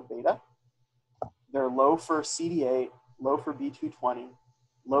TCR alpha beta. They're low for CD8, low for B220,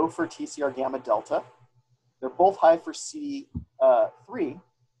 low for TCR gamma delta. They're both high for CD3,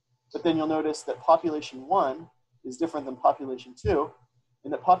 but then you'll notice that population 1 is different than population 2,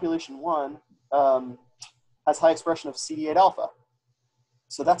 and that population 1 has high expression of CD8 alpha.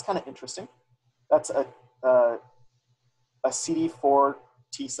 So that's kind of interesting. That's a CD4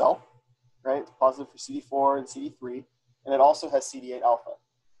 T cell, right? It's positive for CD4 and CD3, and it also has CD8 alpha.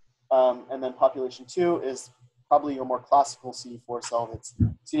 And then population 2 is probably your more classical CD4 cell that's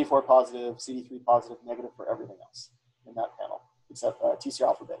CD4 positive, CD3 positive, negative for everything else in that panel, except TCR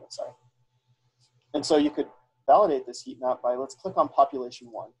alpha beta, sorry. And so you could validate this heat map by, let's click on population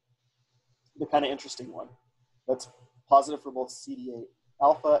 1, the kind of interesting one. That's positive for both CD8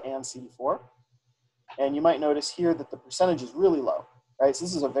 alpha and CD4. And you might notice here that the percentage is really low, right? So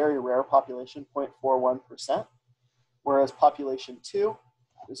this is a very rare population, 0.41%, whereas population 2,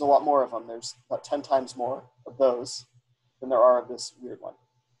 there's a lot more of them. There's about 10 times more of those than there are of this weird one.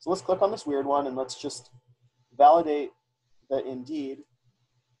 So let's click on this weird one and let's just validate that indeed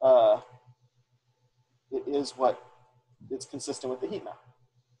it is what it's consistent with the heat map.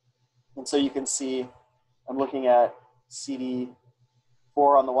 And so you can see I'm looking at CD4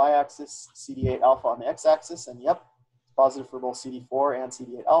 on the y-axis, CD8 alpha on the x-axis, and yep, it's positive for both CD4 and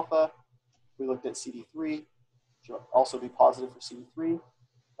CD8 alpha. We looked at CD3, which will also be positive for CD3,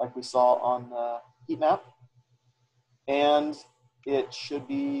 like we saw on the heat map. And it should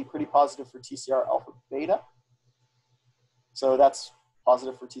be pretty positive for TCR alpha beta. So that's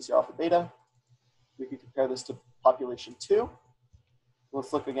positive for TCR alpha beta. We could compare this to population 2.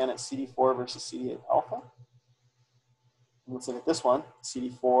 Let's look again at CD4 versus CD8 alpha. And let's look at this one,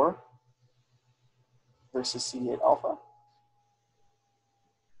 CD4 versus CD8 alpha.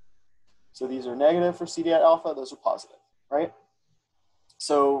 So these are negative for CD8 alpha, those are positive, right?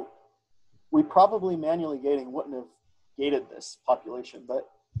 So we probably manually gating wouldn't have gated this population, but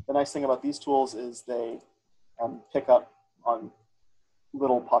the nice thing about these tools is they pick up on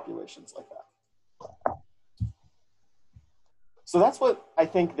little populations like that. So that's what I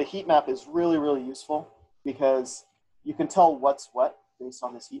think the heat map is really, really useful, because you can tell what's what based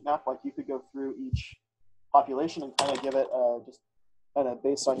on this heat map. Like you could go through each population and kind of give it just kind of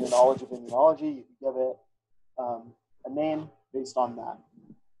based on your knowledge of immunology, you can give it a name based on that.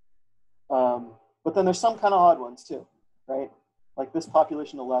 But then there's some kind of odd ones too, right? Like this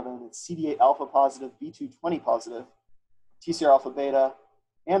population 11, it's CD8 alpha positive, B220 positive, TCR alpha beta,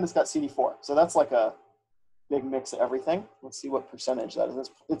 and it's got CD4. So that's like a big mix of everything. Let's see what percentage that is.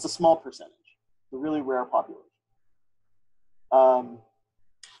 It's a small percentage. It's a really rare population.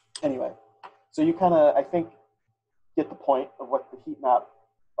 Anyway, so you kind of, I think, get the point of what the heat map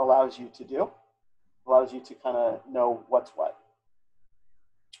allows you to do. Allows you to kind of know what's what.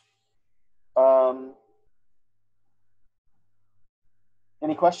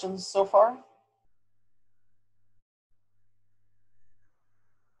 Any questions so far?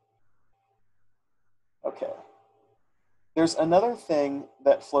 Okay. There's another thing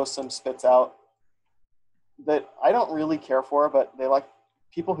that FlowSOM spits out that I don't really care for, but they like,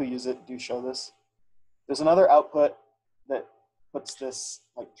 people who use it do show this. There's another output that puts this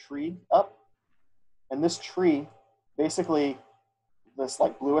like tree up. And this tree, basically this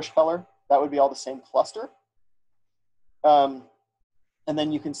like bluish color, that would be all the same cluster. And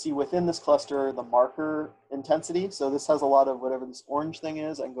then you can see within this cluster, the marker intensity. So this has a lot of whatever this orange thing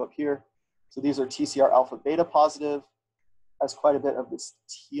is. I can go up here. So these are TCR alpha beta positive, has quite a bit of this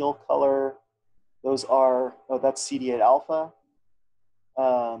teal color. Those are, oh, that's CD8 alpha.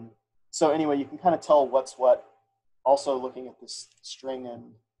 So anyway, you can kind of tell what's what. Also looking at this string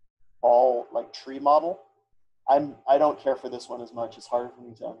and ball like tree model. I don't care for this one as much. It's harder for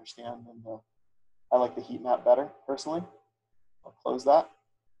me to understand than I like the heat map better personally. I'll close that.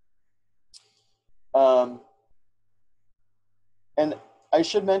 And I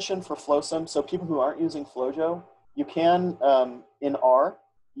should mention for FlowSOM, so people who aren't using FlowJo, you can, in R,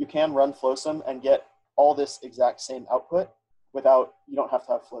 you can run FlowSOM and get all this exact same output without, you don't have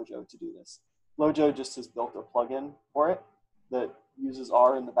to have FlowJo to do this. FlowJo just has built a plugin for it that uses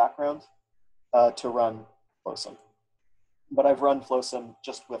R in the background to run FlowSOM. But I've run FlowSOM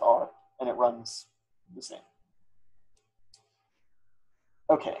just with R and it runs the same.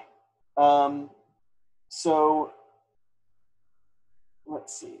 Okay, so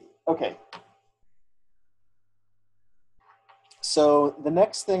let's see. Okay, so the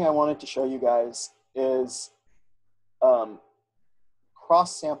next thing I wanted to show you guys is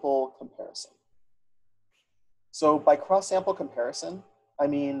cross-sample comparison. So by cross-sample comparison, I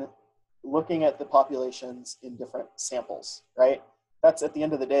mean looking at the populations in different samples, right? That's at the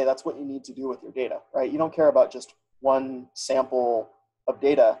end of the day, that's what you need to do with your data, right? You don't care about just one sample of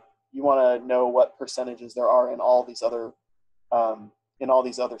data. You want to know what percentages there are in all these other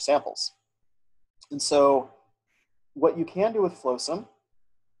samples. And so what you can do with FlowSOM,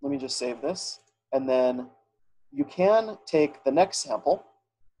 let me just save this, and then you can take the next sample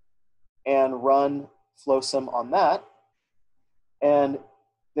and run FlowSOM on that. And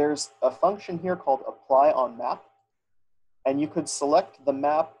there's a function here called apply on map. And you could select the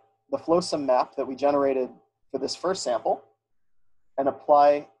map, the FlowSOM map that we generated for this first sample, and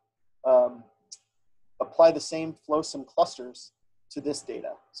apply the same FlowSOM clusters to this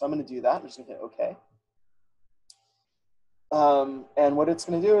data. So I'm going to do that. I'm just going to hit OK. And what it's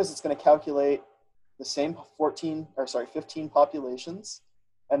going to do is it's going to calculate the same 15 populations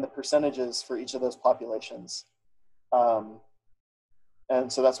and the percentages for each of those populations.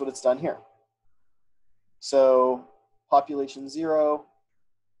 And so that's what it's done here. So population 0.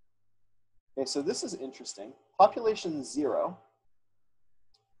 Okay, so this is interesting. Population 0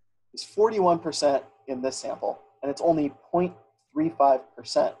 is 41% in this sample, and it's only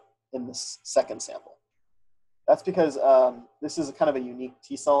 0.35% in this second sample. That's because this is a kind of a unique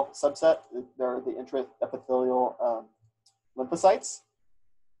T cell subset. They're the intraepithelial lymphocytes.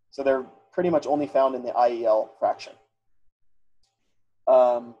 So they're pretty much only found in the IEL fraction.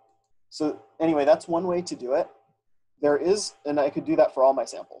 So anyway, that's one way to do it. There is, and I could do that for all my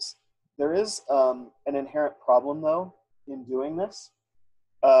samples. There is an inherent problem though in doing this.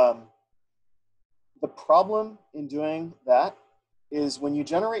 The problem in doing that is when you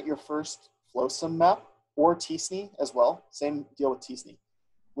generate your first FlowSOM map, or tSNE as well, same deal with tSNE.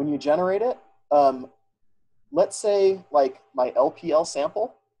 When you generate it, let's say like my LPL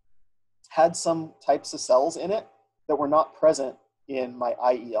sample had some types of cells in it that were not present in my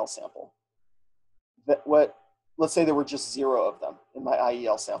IEL sample. Let's say there were just 0 of them in my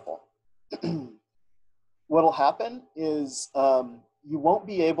IEL sample. What'll happen is you won't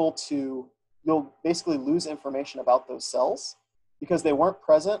be able to, you'll basically lose information about those cells because they weren't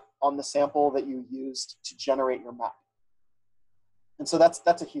present on the sample that you used to generate your map. And so that's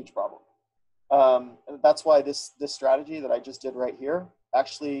a huge problem. That's why this strategy that I just did right here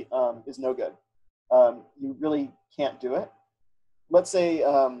actually is no good. you really can't do it. Let's say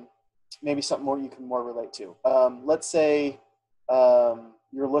maybe something more you can more relate to. Let's say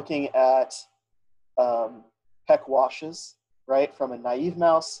you're looking at PEC washes, right, from a naive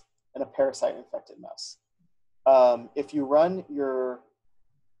mouse and a parasite-infected mouse. If you run your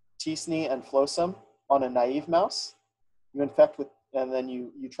tSNE and FlowSOM on a naive mouse, you infect with, and then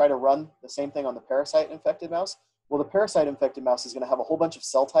you try to run the same thing on the parasite-infected mouse. Well, the parasite-infected mouse is going to have a whole bunch of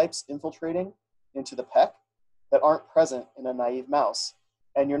cell types infiltrating into the PEC that aren't present in a naive mouse,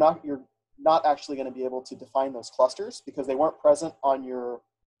 and you're not actually going to be able to define those clusters because they weren't present on your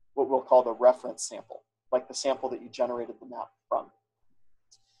what we'll call the reference sample, like the sample that you generated the map from.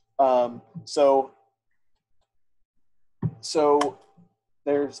 So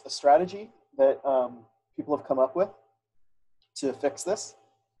there's a strategy that people have come up with to fix this,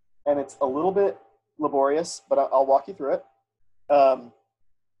 and it's a little bit laborious, but I'll walk you through it.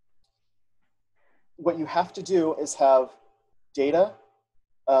 What you have to do is have data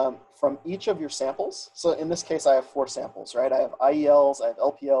from each of your samples. So in this case, I have 4 samples, right? I have IELs, I have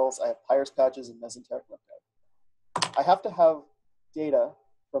LPLs, I have Peyer's patches, and mesenteric lymph node. I have to have data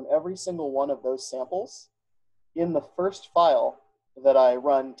from every single one of those samples in the first file that I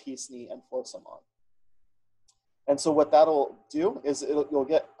run tSNE and FlowSOM on. And so what that'll do is you'll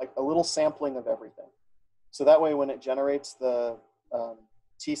get like a little sampling of everything. So that way when it generates the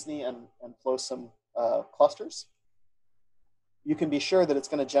tSNE and FlowSOM clusters, you can be sure that it's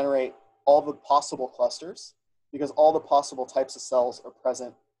going to generate all the possible clusters because all the possible types of cells are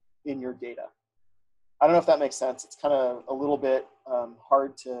present in your data. I don't know if that makes sense. It's kind of a little bit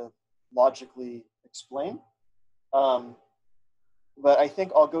hard to logically explain. But I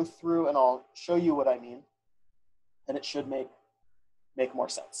think I'll go through and I'll show you what I mean, and it should make more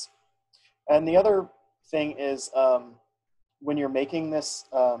sense. And the other thing is when you're making this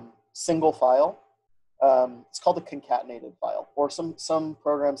single file, it's called a concatenated file, or some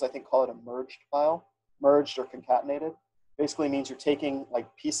programs I think call it a merged file. Merged or concatenated basically means you're taking like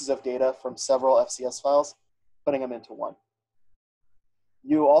pieces of data from several FCS files, putting them into one.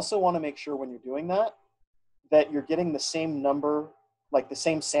 You also want to make sure when you're doing that, that you're getting the same number, like the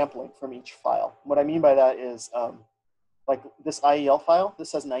same sampling from each file. What I mean by that is like this IEL file,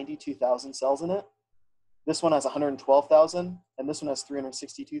 this has 92,000 cells in it. This one has 112,000, and this one has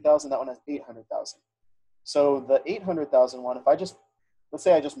 362,000. That one has 800,000. So the 800,000 one, if let's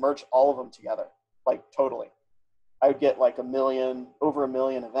say I just merge all of them together, like totally, I would get like over a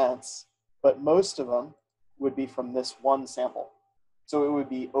million events, but most of them would be from this one sample. So it would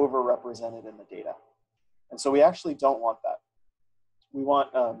be overrepresented in the data. And so we actually don't want that. We want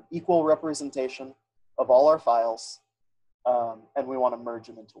equal representation of all our files, and we want to merge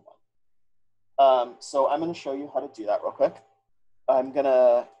them into one. So I'm going to show you how to do that real quick. I'm going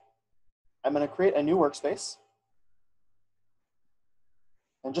to create a new workspace.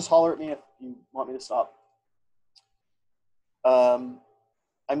 And just holler at me if you want me to stop. I'm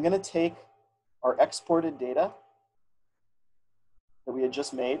going to take our exported data that we had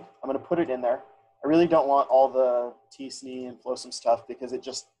just made. I'm going to put it in there. I really don't want all the tSNE and FlowSOM stuff because it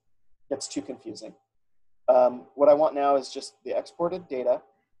just gets too confusing. What I want now is just the exported data.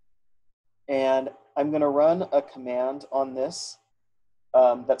 And I'm going to run a command on this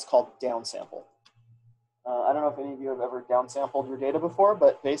that's called downsample. I don't know if any of you have ever downsampled your data before,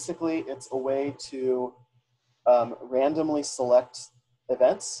 but basically it's a way to randomly select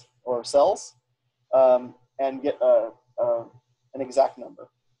events or cells and get an exact number.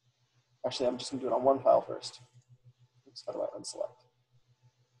 Actually, I'm just going to do it on one file first. Oops, how do I unselect?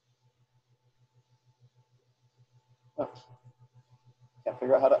 Oh, can't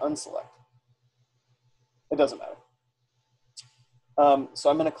figure out how to unselect. It doesn't matter. So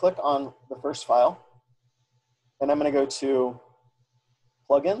I'm going to click on the first file, and I'm going to go to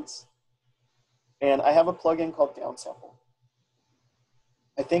plugins, and I have a plugin called downsample.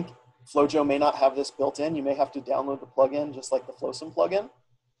 I think FlowJo may not have this built in. You may have to download the plugin just like the FlowSOM plugin.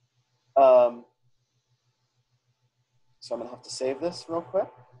 So I'm going to have to save this real quick.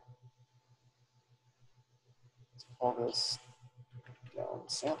 Let's call this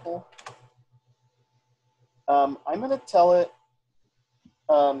downsample. I'm going to tell it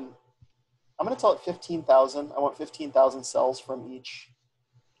 15,000. I want 15,000 cells from each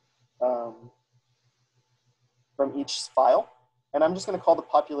file. And I'm just going to call the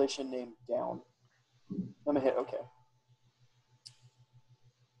population name down. I'm going to hit OK.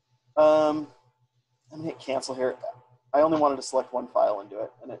 I'm going to hit cancel here. I only wanted to select one file and do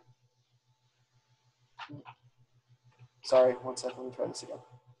it. And sorry, one second, let me try this again.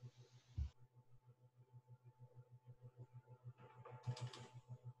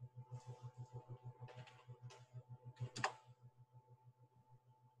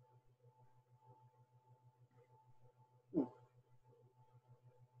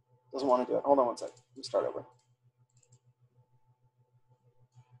 Doesn't want to do it. Hold on one second. Let me start over.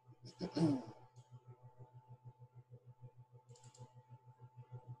 Okay.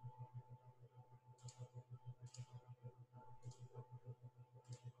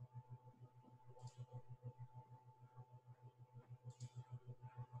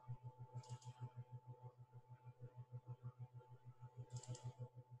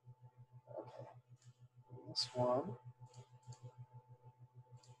 This one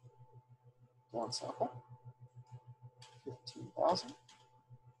sample, 15,000.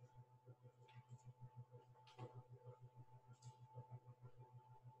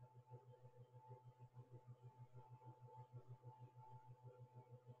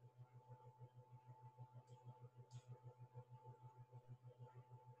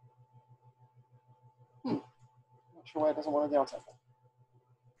 Not sure why it doesn't want to downsample.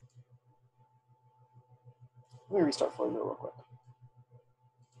 Let me restart FlowJo real quick.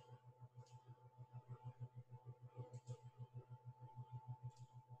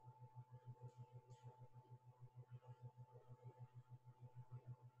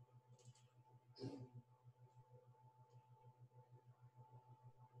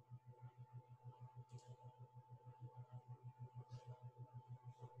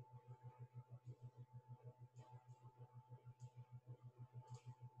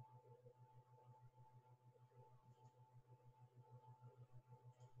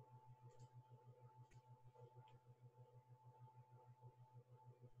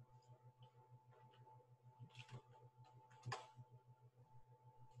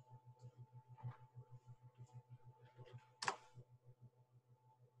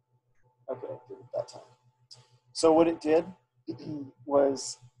 Okay, did it that time. So what it did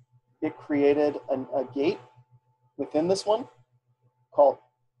was it created a gate within this one called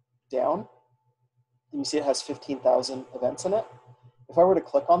down. And you see it has 15,000 events in it. If I were to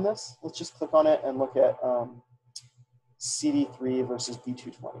click on this, let's just click on it and look at CD3 versus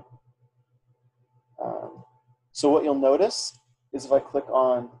B220. So what you'll notice is if I click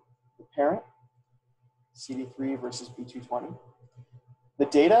on the parent, CD3 versus B220, the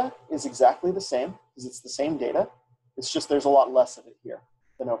data is exactly the same because it's the same data. It's just there's a lot less of it here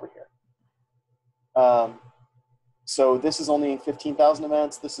than over here. So this is only 15,000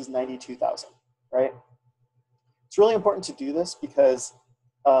 events. This is 92,000, right? It's really important to do this because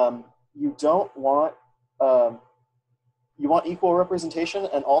you don't want, you want equal representation.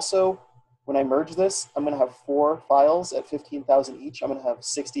 And also when I merge this, I'm gonna have 4 files at 15,000 each. I'm gonna have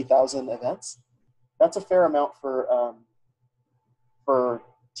 60,000 events. That's a fair amount for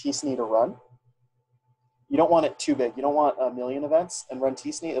tSNE to run. You don't want it too big. You don't want 1 million events and run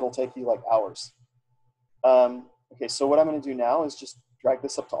tSNE. It'll take you like hours. Okay, so what I'm going to do now is just drag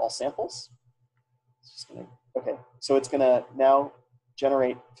this up to all samples. Okay, so it's going to now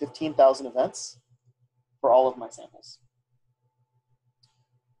generate 15,000 events for all of my samples.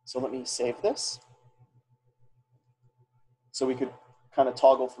 So let me save this. So we could kind of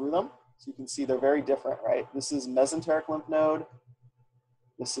toggle through them. So you can see they're very different, right? This is mesenteric lymph node.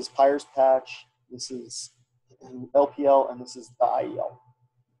 This is Peyer's patch. This is LPL, and this is the IEL.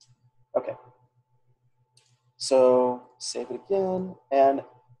 Okay. So save it again. And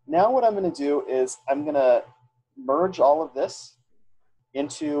now what I'm going to do is I'm going to merge all of this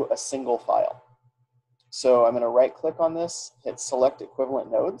into a single file. So I'm going to right click on this, hit select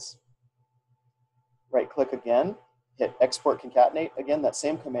equivalent nodes, right click again, hit export concatenate, again, that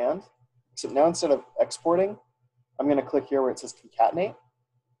same command. So now instead of exporting, I'm going to click here where it says concatenate.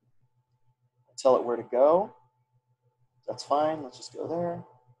 Tell it where to go. That's fine. Let's just go there.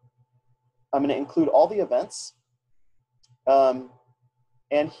 I'm going to include all the events. And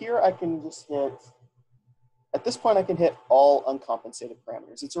here I can just hit, at this point I can hit all uncompensated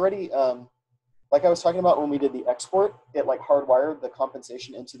parameters. It's already, like I was talking about when we did the export, it like hardwired the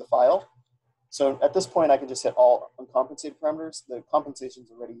compensation into the file. So at this point I can just hit all uncompensated parameters. The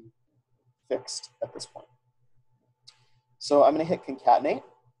compensation's already fixed at this point. So I'm going to hit concatenate.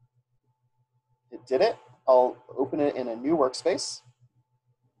 It did it. I'll open it in a new workspace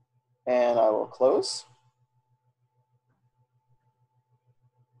and I will close.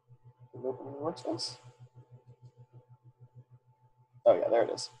 Open the workspace. Oh yeah, there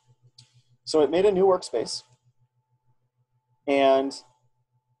it is. So it made a new workspace and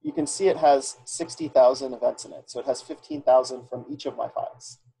you can see it has 60,000 events in it. So it has 15,000 from each of my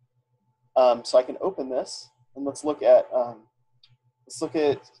files. So I can open this and let's look at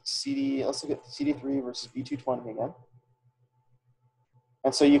CD3 versus B220 again.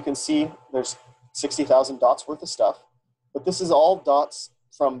 And so you can see there's 60,000 dots worth of stuff, but this is all dots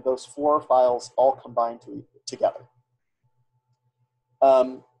from those 4 files all combined together.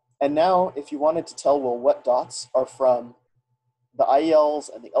 And now if you wanted to tell, well, what dots are from the IELs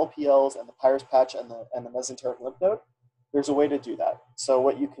and the LPLs and the Peyer's patch and the mesenteric lymph node, there's a way to do that. So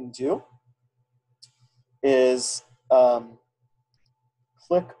what you can do is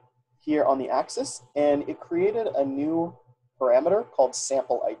click here on the axis, and it created a new parameter called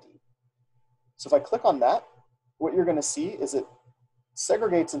sample ID. So if I click on that, what you're going to see is it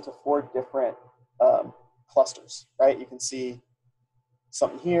segregates into 4 different clusters, right? You can see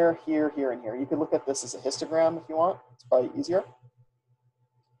something here, here, here, and here. You could look at this as a histogram if you want. It's probably easier.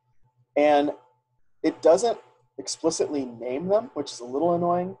 And it doesn't explicitly name them, which is a little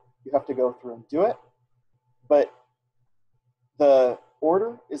annoying. You have to go through and do it. But the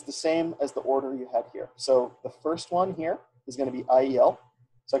order is the same as the order you had here. So the first one here is going to be IEL.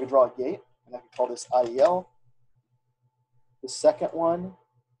 So I could draw a gate, and I could call this IEL. The second one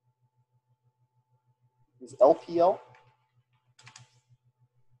is LPL.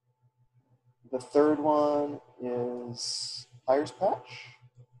 The third one is Peyer's patch.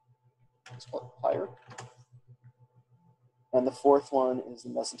 Let's call it Peyer. And the fourth one is the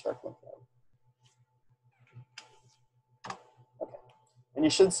mesenteric lymph node. Okay. And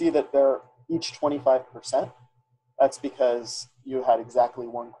you should see that they're each 25%. That's because you had exactly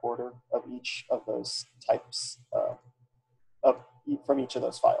 1/4 of each of those types from each of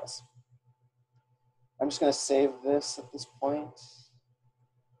those files. I'm just going to save this at this point.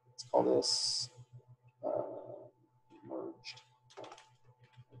 Let's call this merged.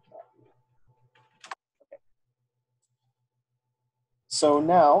 Okay. So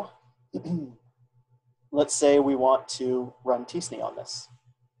now, let's say we want to run tSNE on this.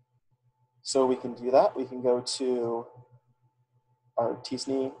 So we can do that. We can go to our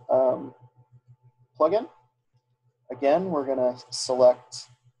tSNE plugin. Again, we're going to select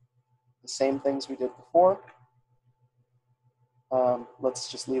the same things we did before. Let's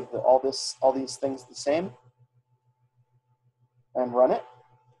just leave all these things the same and run it.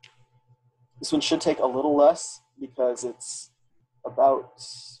 This one should take a little less because it's about,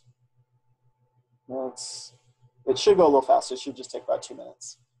 it should go a little faster. It should just take about 2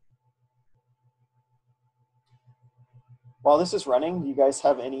 minutes. While this is running, do you guys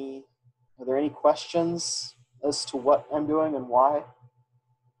have are there any questions as to what I'm doing and why?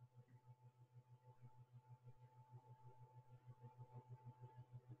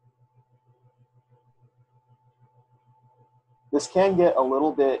 This can get a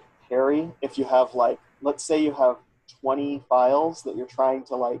little bit hairy if you have let's say you have 20 files that you're trying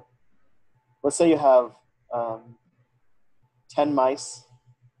to let's say you have 10 mice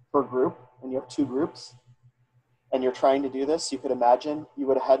per group and you have 2 groups and you're trying to do this, you could imagine you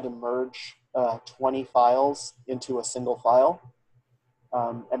would have had to merge 20 files into a single file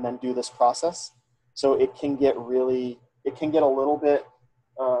and then do this process. So it can get a little bit,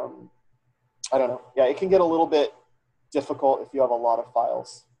 I don't know. Yeah, it can get a little bit difficult if you have a lot of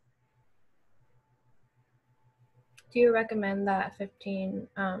files. Do you recommend that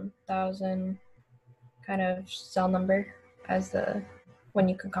 15,000 kind of cell number as when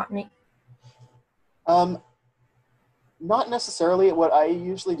you concatenate? Not necessarily. What I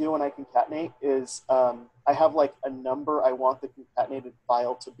usually do when I concatenate is I have a number I want the concatenated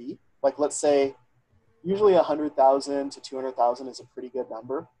file to be. Let's say usually 100,000 to 200,000 is a pretty good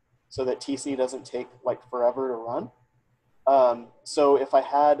number so that tSNE doesn't take forever to run. So if I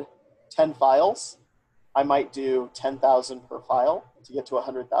had 10 files, I might do 10,000 per file to get to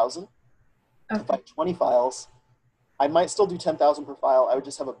 100,000. Okay. If I have 20 files, I might still do 10,000 per file. I would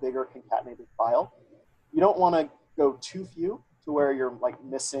just have a bigger concatenated file. You don't want to go too few to where you're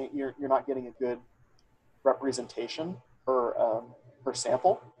missing, you're not getting a good representation per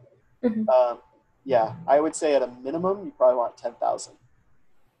sample. Mm-hmm. Yeah, I would say at a minimum, you probably want 10,000.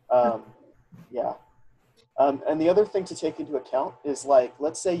 Yeah. And the other thing to take into account is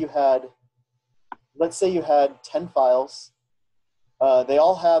let's say you had 10 files. They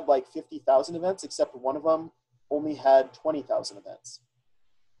all had 50,000 events, except one of them only had 20,000 events.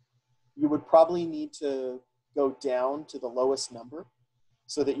 You would probably need to go down to the lowest number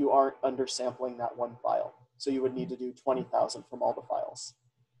so that you aren't undersampling that one file. So you would need to do 20,000 from all the files.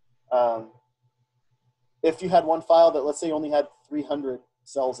 If you had one file that, let's say, only had 300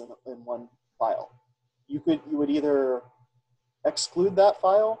 cells in one file, you would either exclude that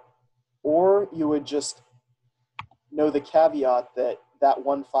file, or you would just know the caveat that that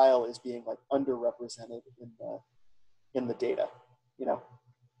one file is being underrepresented in the data,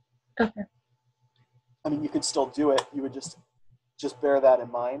 Okay. I mean, you could still do it. You would just bear that in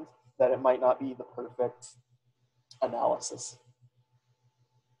mind, that it might not be the perfect analysis.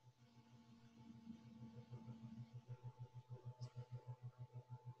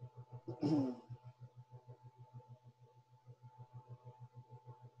 Right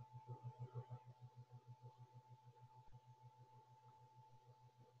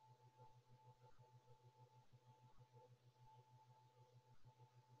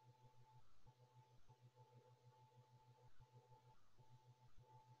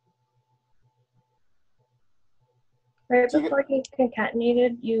Do you before you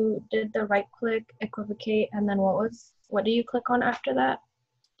concatenated, you did the right click, equivocate, and then what do you click on after that?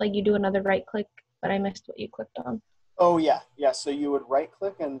 Like you do another right click, but I missed what you clicked on. Oh yeah, yeah. So you would right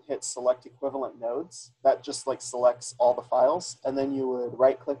click and hit select equivalent nodes. That just like selects all the files. And then you would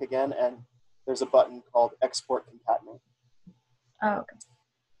right click again and there's a button called export concatenate. Oh, okay.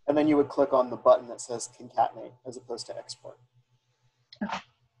 And then you would click on the button that says concatenate as opposed to export. Okay.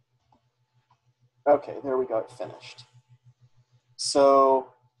 Okay, there we go, it finished. So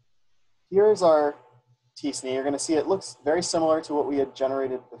here's our tSNE. You're gonna see it looks very similar to what we had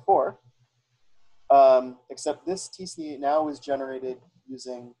generated before, except this tSNE now is generated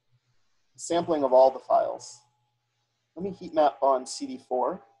using sampling of all the files. Let me heat map on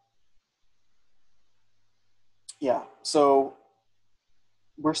CD4. Yeah, so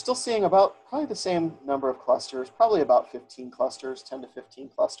we're still seeing about probably the same number of clusters, probably about 15 clusters, 10 to 15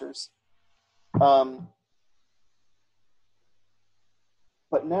 clusters.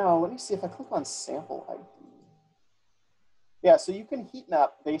 But now, let me see if I click on sample ID. Yeah, so you can heat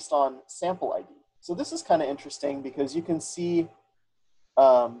map based on sample ID. So this is kind of interesting because you can see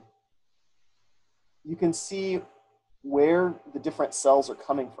where the different cells are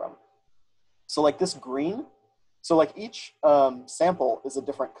coming from. So like this green, so like each sample is a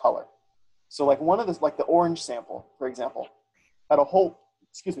different color. So like one of this, like the orange sample, for example, had a whole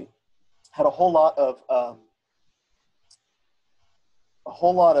lot of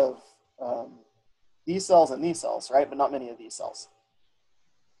these cells and these cells, right? But not many of these cells.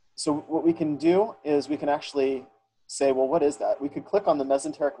 So what we can do is we can actually say, well, what is that? We could click on the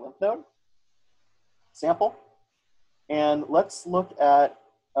mesenteric lymph node sample, and let's look at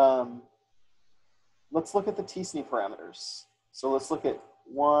the tSNE parameters. So let's look at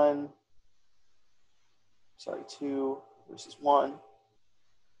 2 versus 1.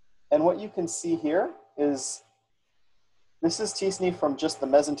 And what you can see here is this is tSNE from just the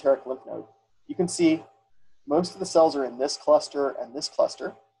mesenteric lymph node. You can see most of the cells are in this cluster and this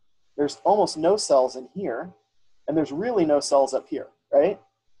cluster. There's almost no cells in here, and there's really no cells up here, right?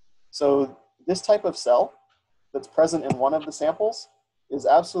 So this type of cell that's present in one of the samples is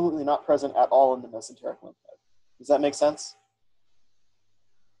absolutely not present at all in the mesenteric lymph node. Does that make sense?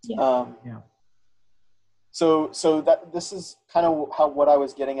 Yeah. Yeah. So that this is kind of what I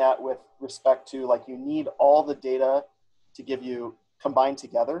was getting at with respect to, like, you need all the data to give you combined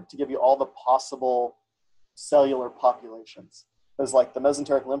together to give you all the possible cellular populations. Because like the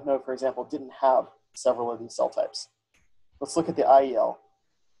mesenteric lymph node, for example, didn't have several of these cell types. Let's look at the IEL.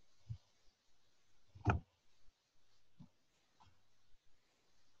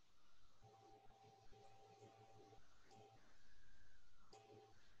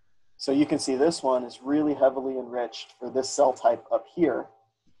 So you can see this one is really heavily enriched for this cell type up here.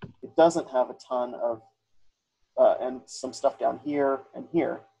 It doesn't have a ton of, and some stuff down here and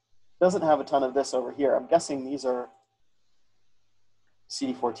here. Doesn't have a ton of this over here. I'm guessing these are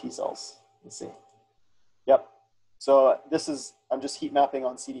CD4 T cells. Let's see. Yep. So this is, I'm just heat mapping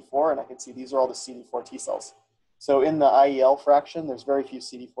on CD4, and I can see these are all the CD4 T cells. So in the IEL fraction, there's very few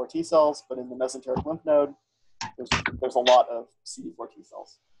CD4 T cells, but in the mesenteric lymph node, there's a lot of CD4 T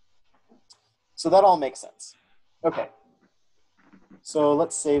cells. So that all makes sense. Okay. So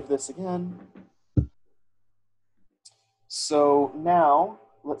let's save this again. So now,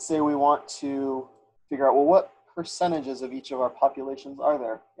 let's say we want to figure out, well, what percentages of each of our populations are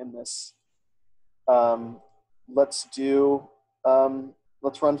there in this? Let's run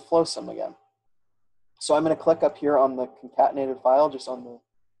FlowSOM again. So I'm going to click up here on the concatenated file, just on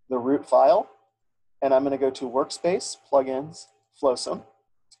the root file, and I'm going to go to Workspace, Plugins, FlowSOM,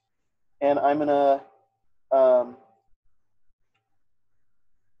 and I'm going to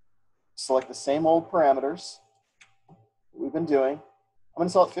select the same old parameters we've been doing. I'm going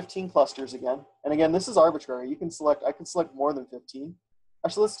to select 15 clusters again. And again, this is arbitrary. I can select more than 15.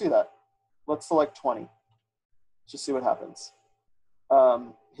 Actually, let's do that. Let's select 20. Let's just see what happens.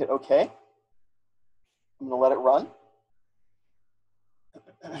 Hit OK. I'm going to let it run.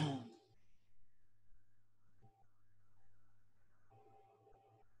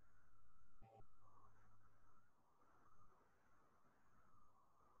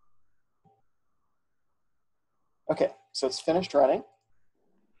 Okay, so it's finished running.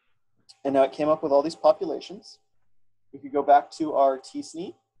 And now it came up with all these populations. We could go back to our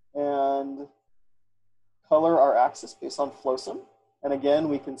tSNE, and color our axis based on FlowSOM. And again,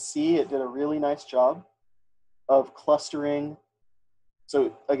 we can see it did a really nice job of clustering.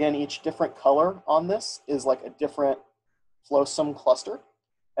 So again, each different color on this is like a different FlowSOM cluster.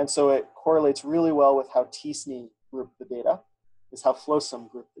 And so it correlates really well with how tSNE grouped the data, is how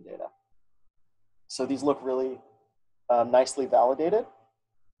FlowSOM grouped the data. So these look really nicely validated.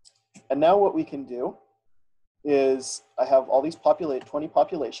 And now what we can do is I have all these 20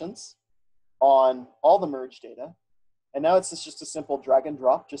 populations on all the merge data. And now it's just a simple drag and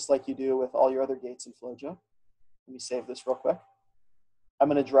drop, just like you do with all your other gates in FlowJo. Let me save this real quick. I'm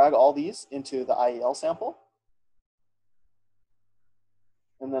going to drag all these into the IEL sample.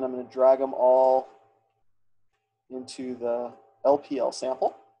 And then I'm going to drag them all into the LPL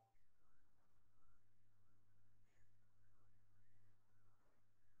sample.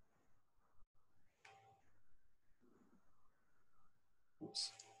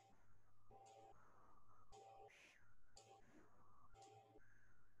 Oops.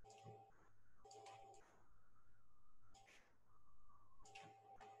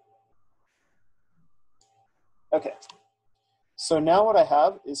 Okay, so now what I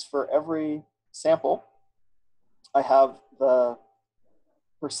have is for every sample, I have the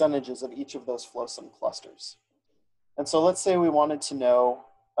percentages of each of those FlowSOM clusters. And so let's say we wanted to know,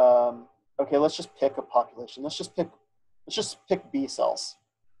 okay, let's just pick a population. Let's just pick B cells,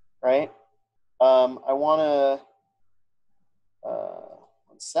 right? I want to,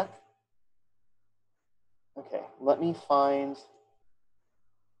 one sec. Okay, let me find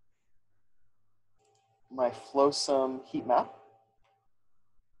my FlowSOM heat map.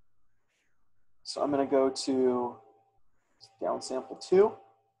 So I'm going to go to down sample 2.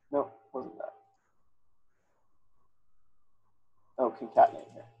 Nope, wasn't that. Oh,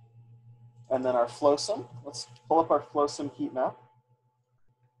 concatenate here. And then our FlowSOM. Let's pull up our FlowSOM heat map.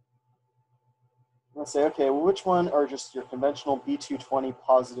 Let's say, okay, well, which one are just your conventional B220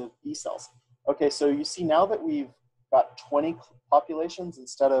 positive B cells? Okay, so you see now that we've got 20 populations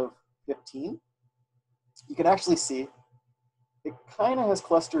instead of 15, you can actually see it kind of has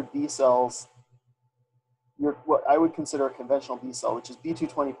clustered B cells, what I would consider a conventional B cell, which is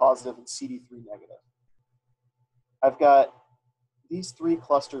B220 positive and CD3 negative. I've got these 3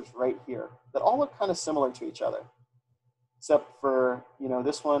 clusters right here that all look kind of similar to each other, except for, you know,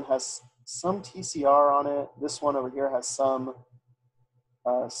 this one has some TCR on it. This one over here has some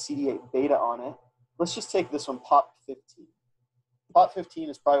CD8 beta on it. Let's just take this one, POP15. POP15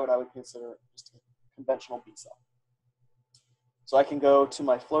 is probably what I would consider just a conventional B cell. So I can go to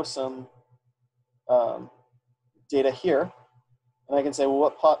my FlowSOM data here, and I can say,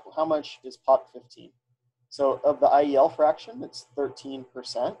 well, how much is POP15? So of the IEL fraction, it's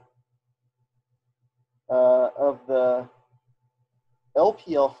 13%. Of the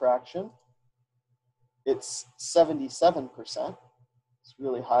LPL fraction, it's 77%. It's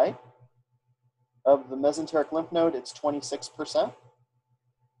really high. Of the mesenteric lymph node, it's 26%.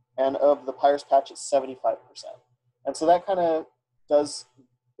 And of the Peyer's patch, it's 75%. And so that kind of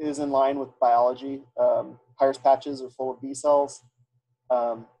is in line with biology. Peyer's patches are full of B cells.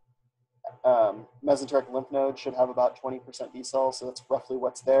 Mesenteric lymph node should have about 20% B cells, so that's roughly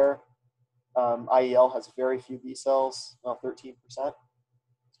what's there. IEL has very few B cells, 13%.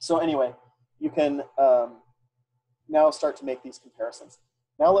 So anyway, you can now start to make these comparisons.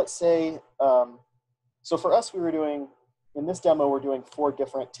 Now let's say, so for us, in this demo, we're doing 4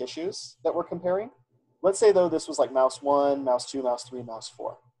 different tissues that we're comparing. Let's say though this was like mouse 1, mouse 2, mouse 3, mouse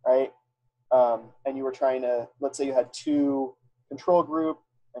 4, right? And you were trying to, let's say you had 2 control group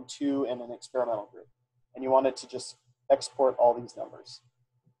and 2 in an experimental group, and you wanted to just export all these numbers.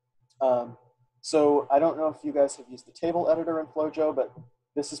 So I don't know if you guys have used the table editor in FlowJo, but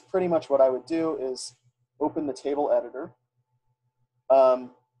this is pretty much what I would do is open the table editor,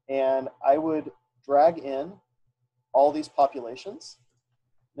 and I would drag in all these populations.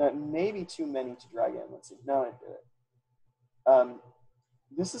 Now, it may be too many to drag in. Let's see. No, I did it.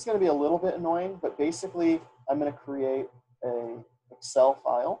 This is going to be a little bit annoying, but basically, I'm going to create an Excel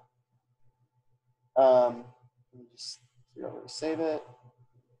file. Let me just figure out where to save it.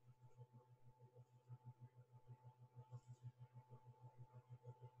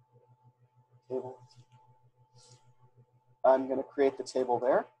 Table. I'm going to create the table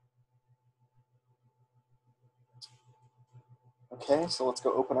there. Okay, so let's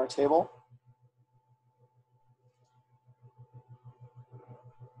go open our table.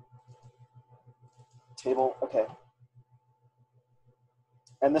 Table, okay.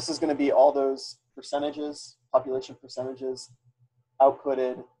 And this is going to be all those percentages, population percentages,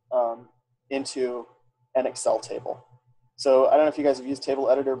 outputted into an Excel table. So I don't know if you guys have used table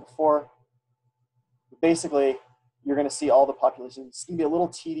editor before. Basically, you're going to see all the populations. It's going to be a little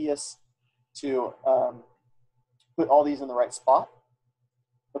tedious to put all these in the right spot.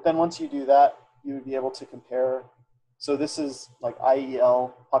 But then once you do that, you would be able to compare. So this is like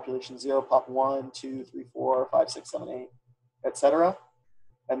IEL population 0, pop 1, 2, 3, 4, 5, 6, 7, 8, etc.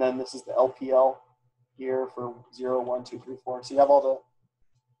 And then this is the LPL here for 0, 1, 2, 3, 4. So you have all the,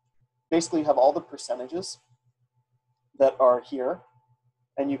 basically you have all the percentages that are here.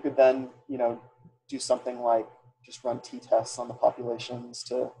 And you could then, you know, do something like just run t-tests on the populations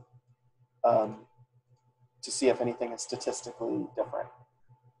to see if anything is statistically different.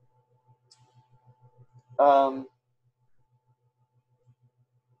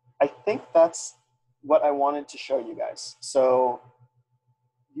 I think that's what I wanted to show you guys. So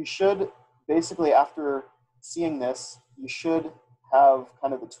you should basically, after seeing this, you should have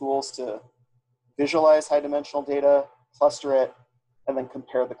kind of the tools to visualize high dimensional data, cluster it, and then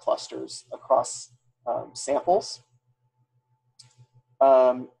compare the clusters across samples.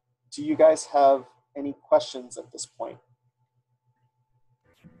 Do you guys have any questions at this point?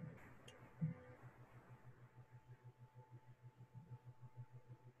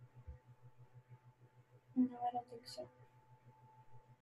 No, I don't think so.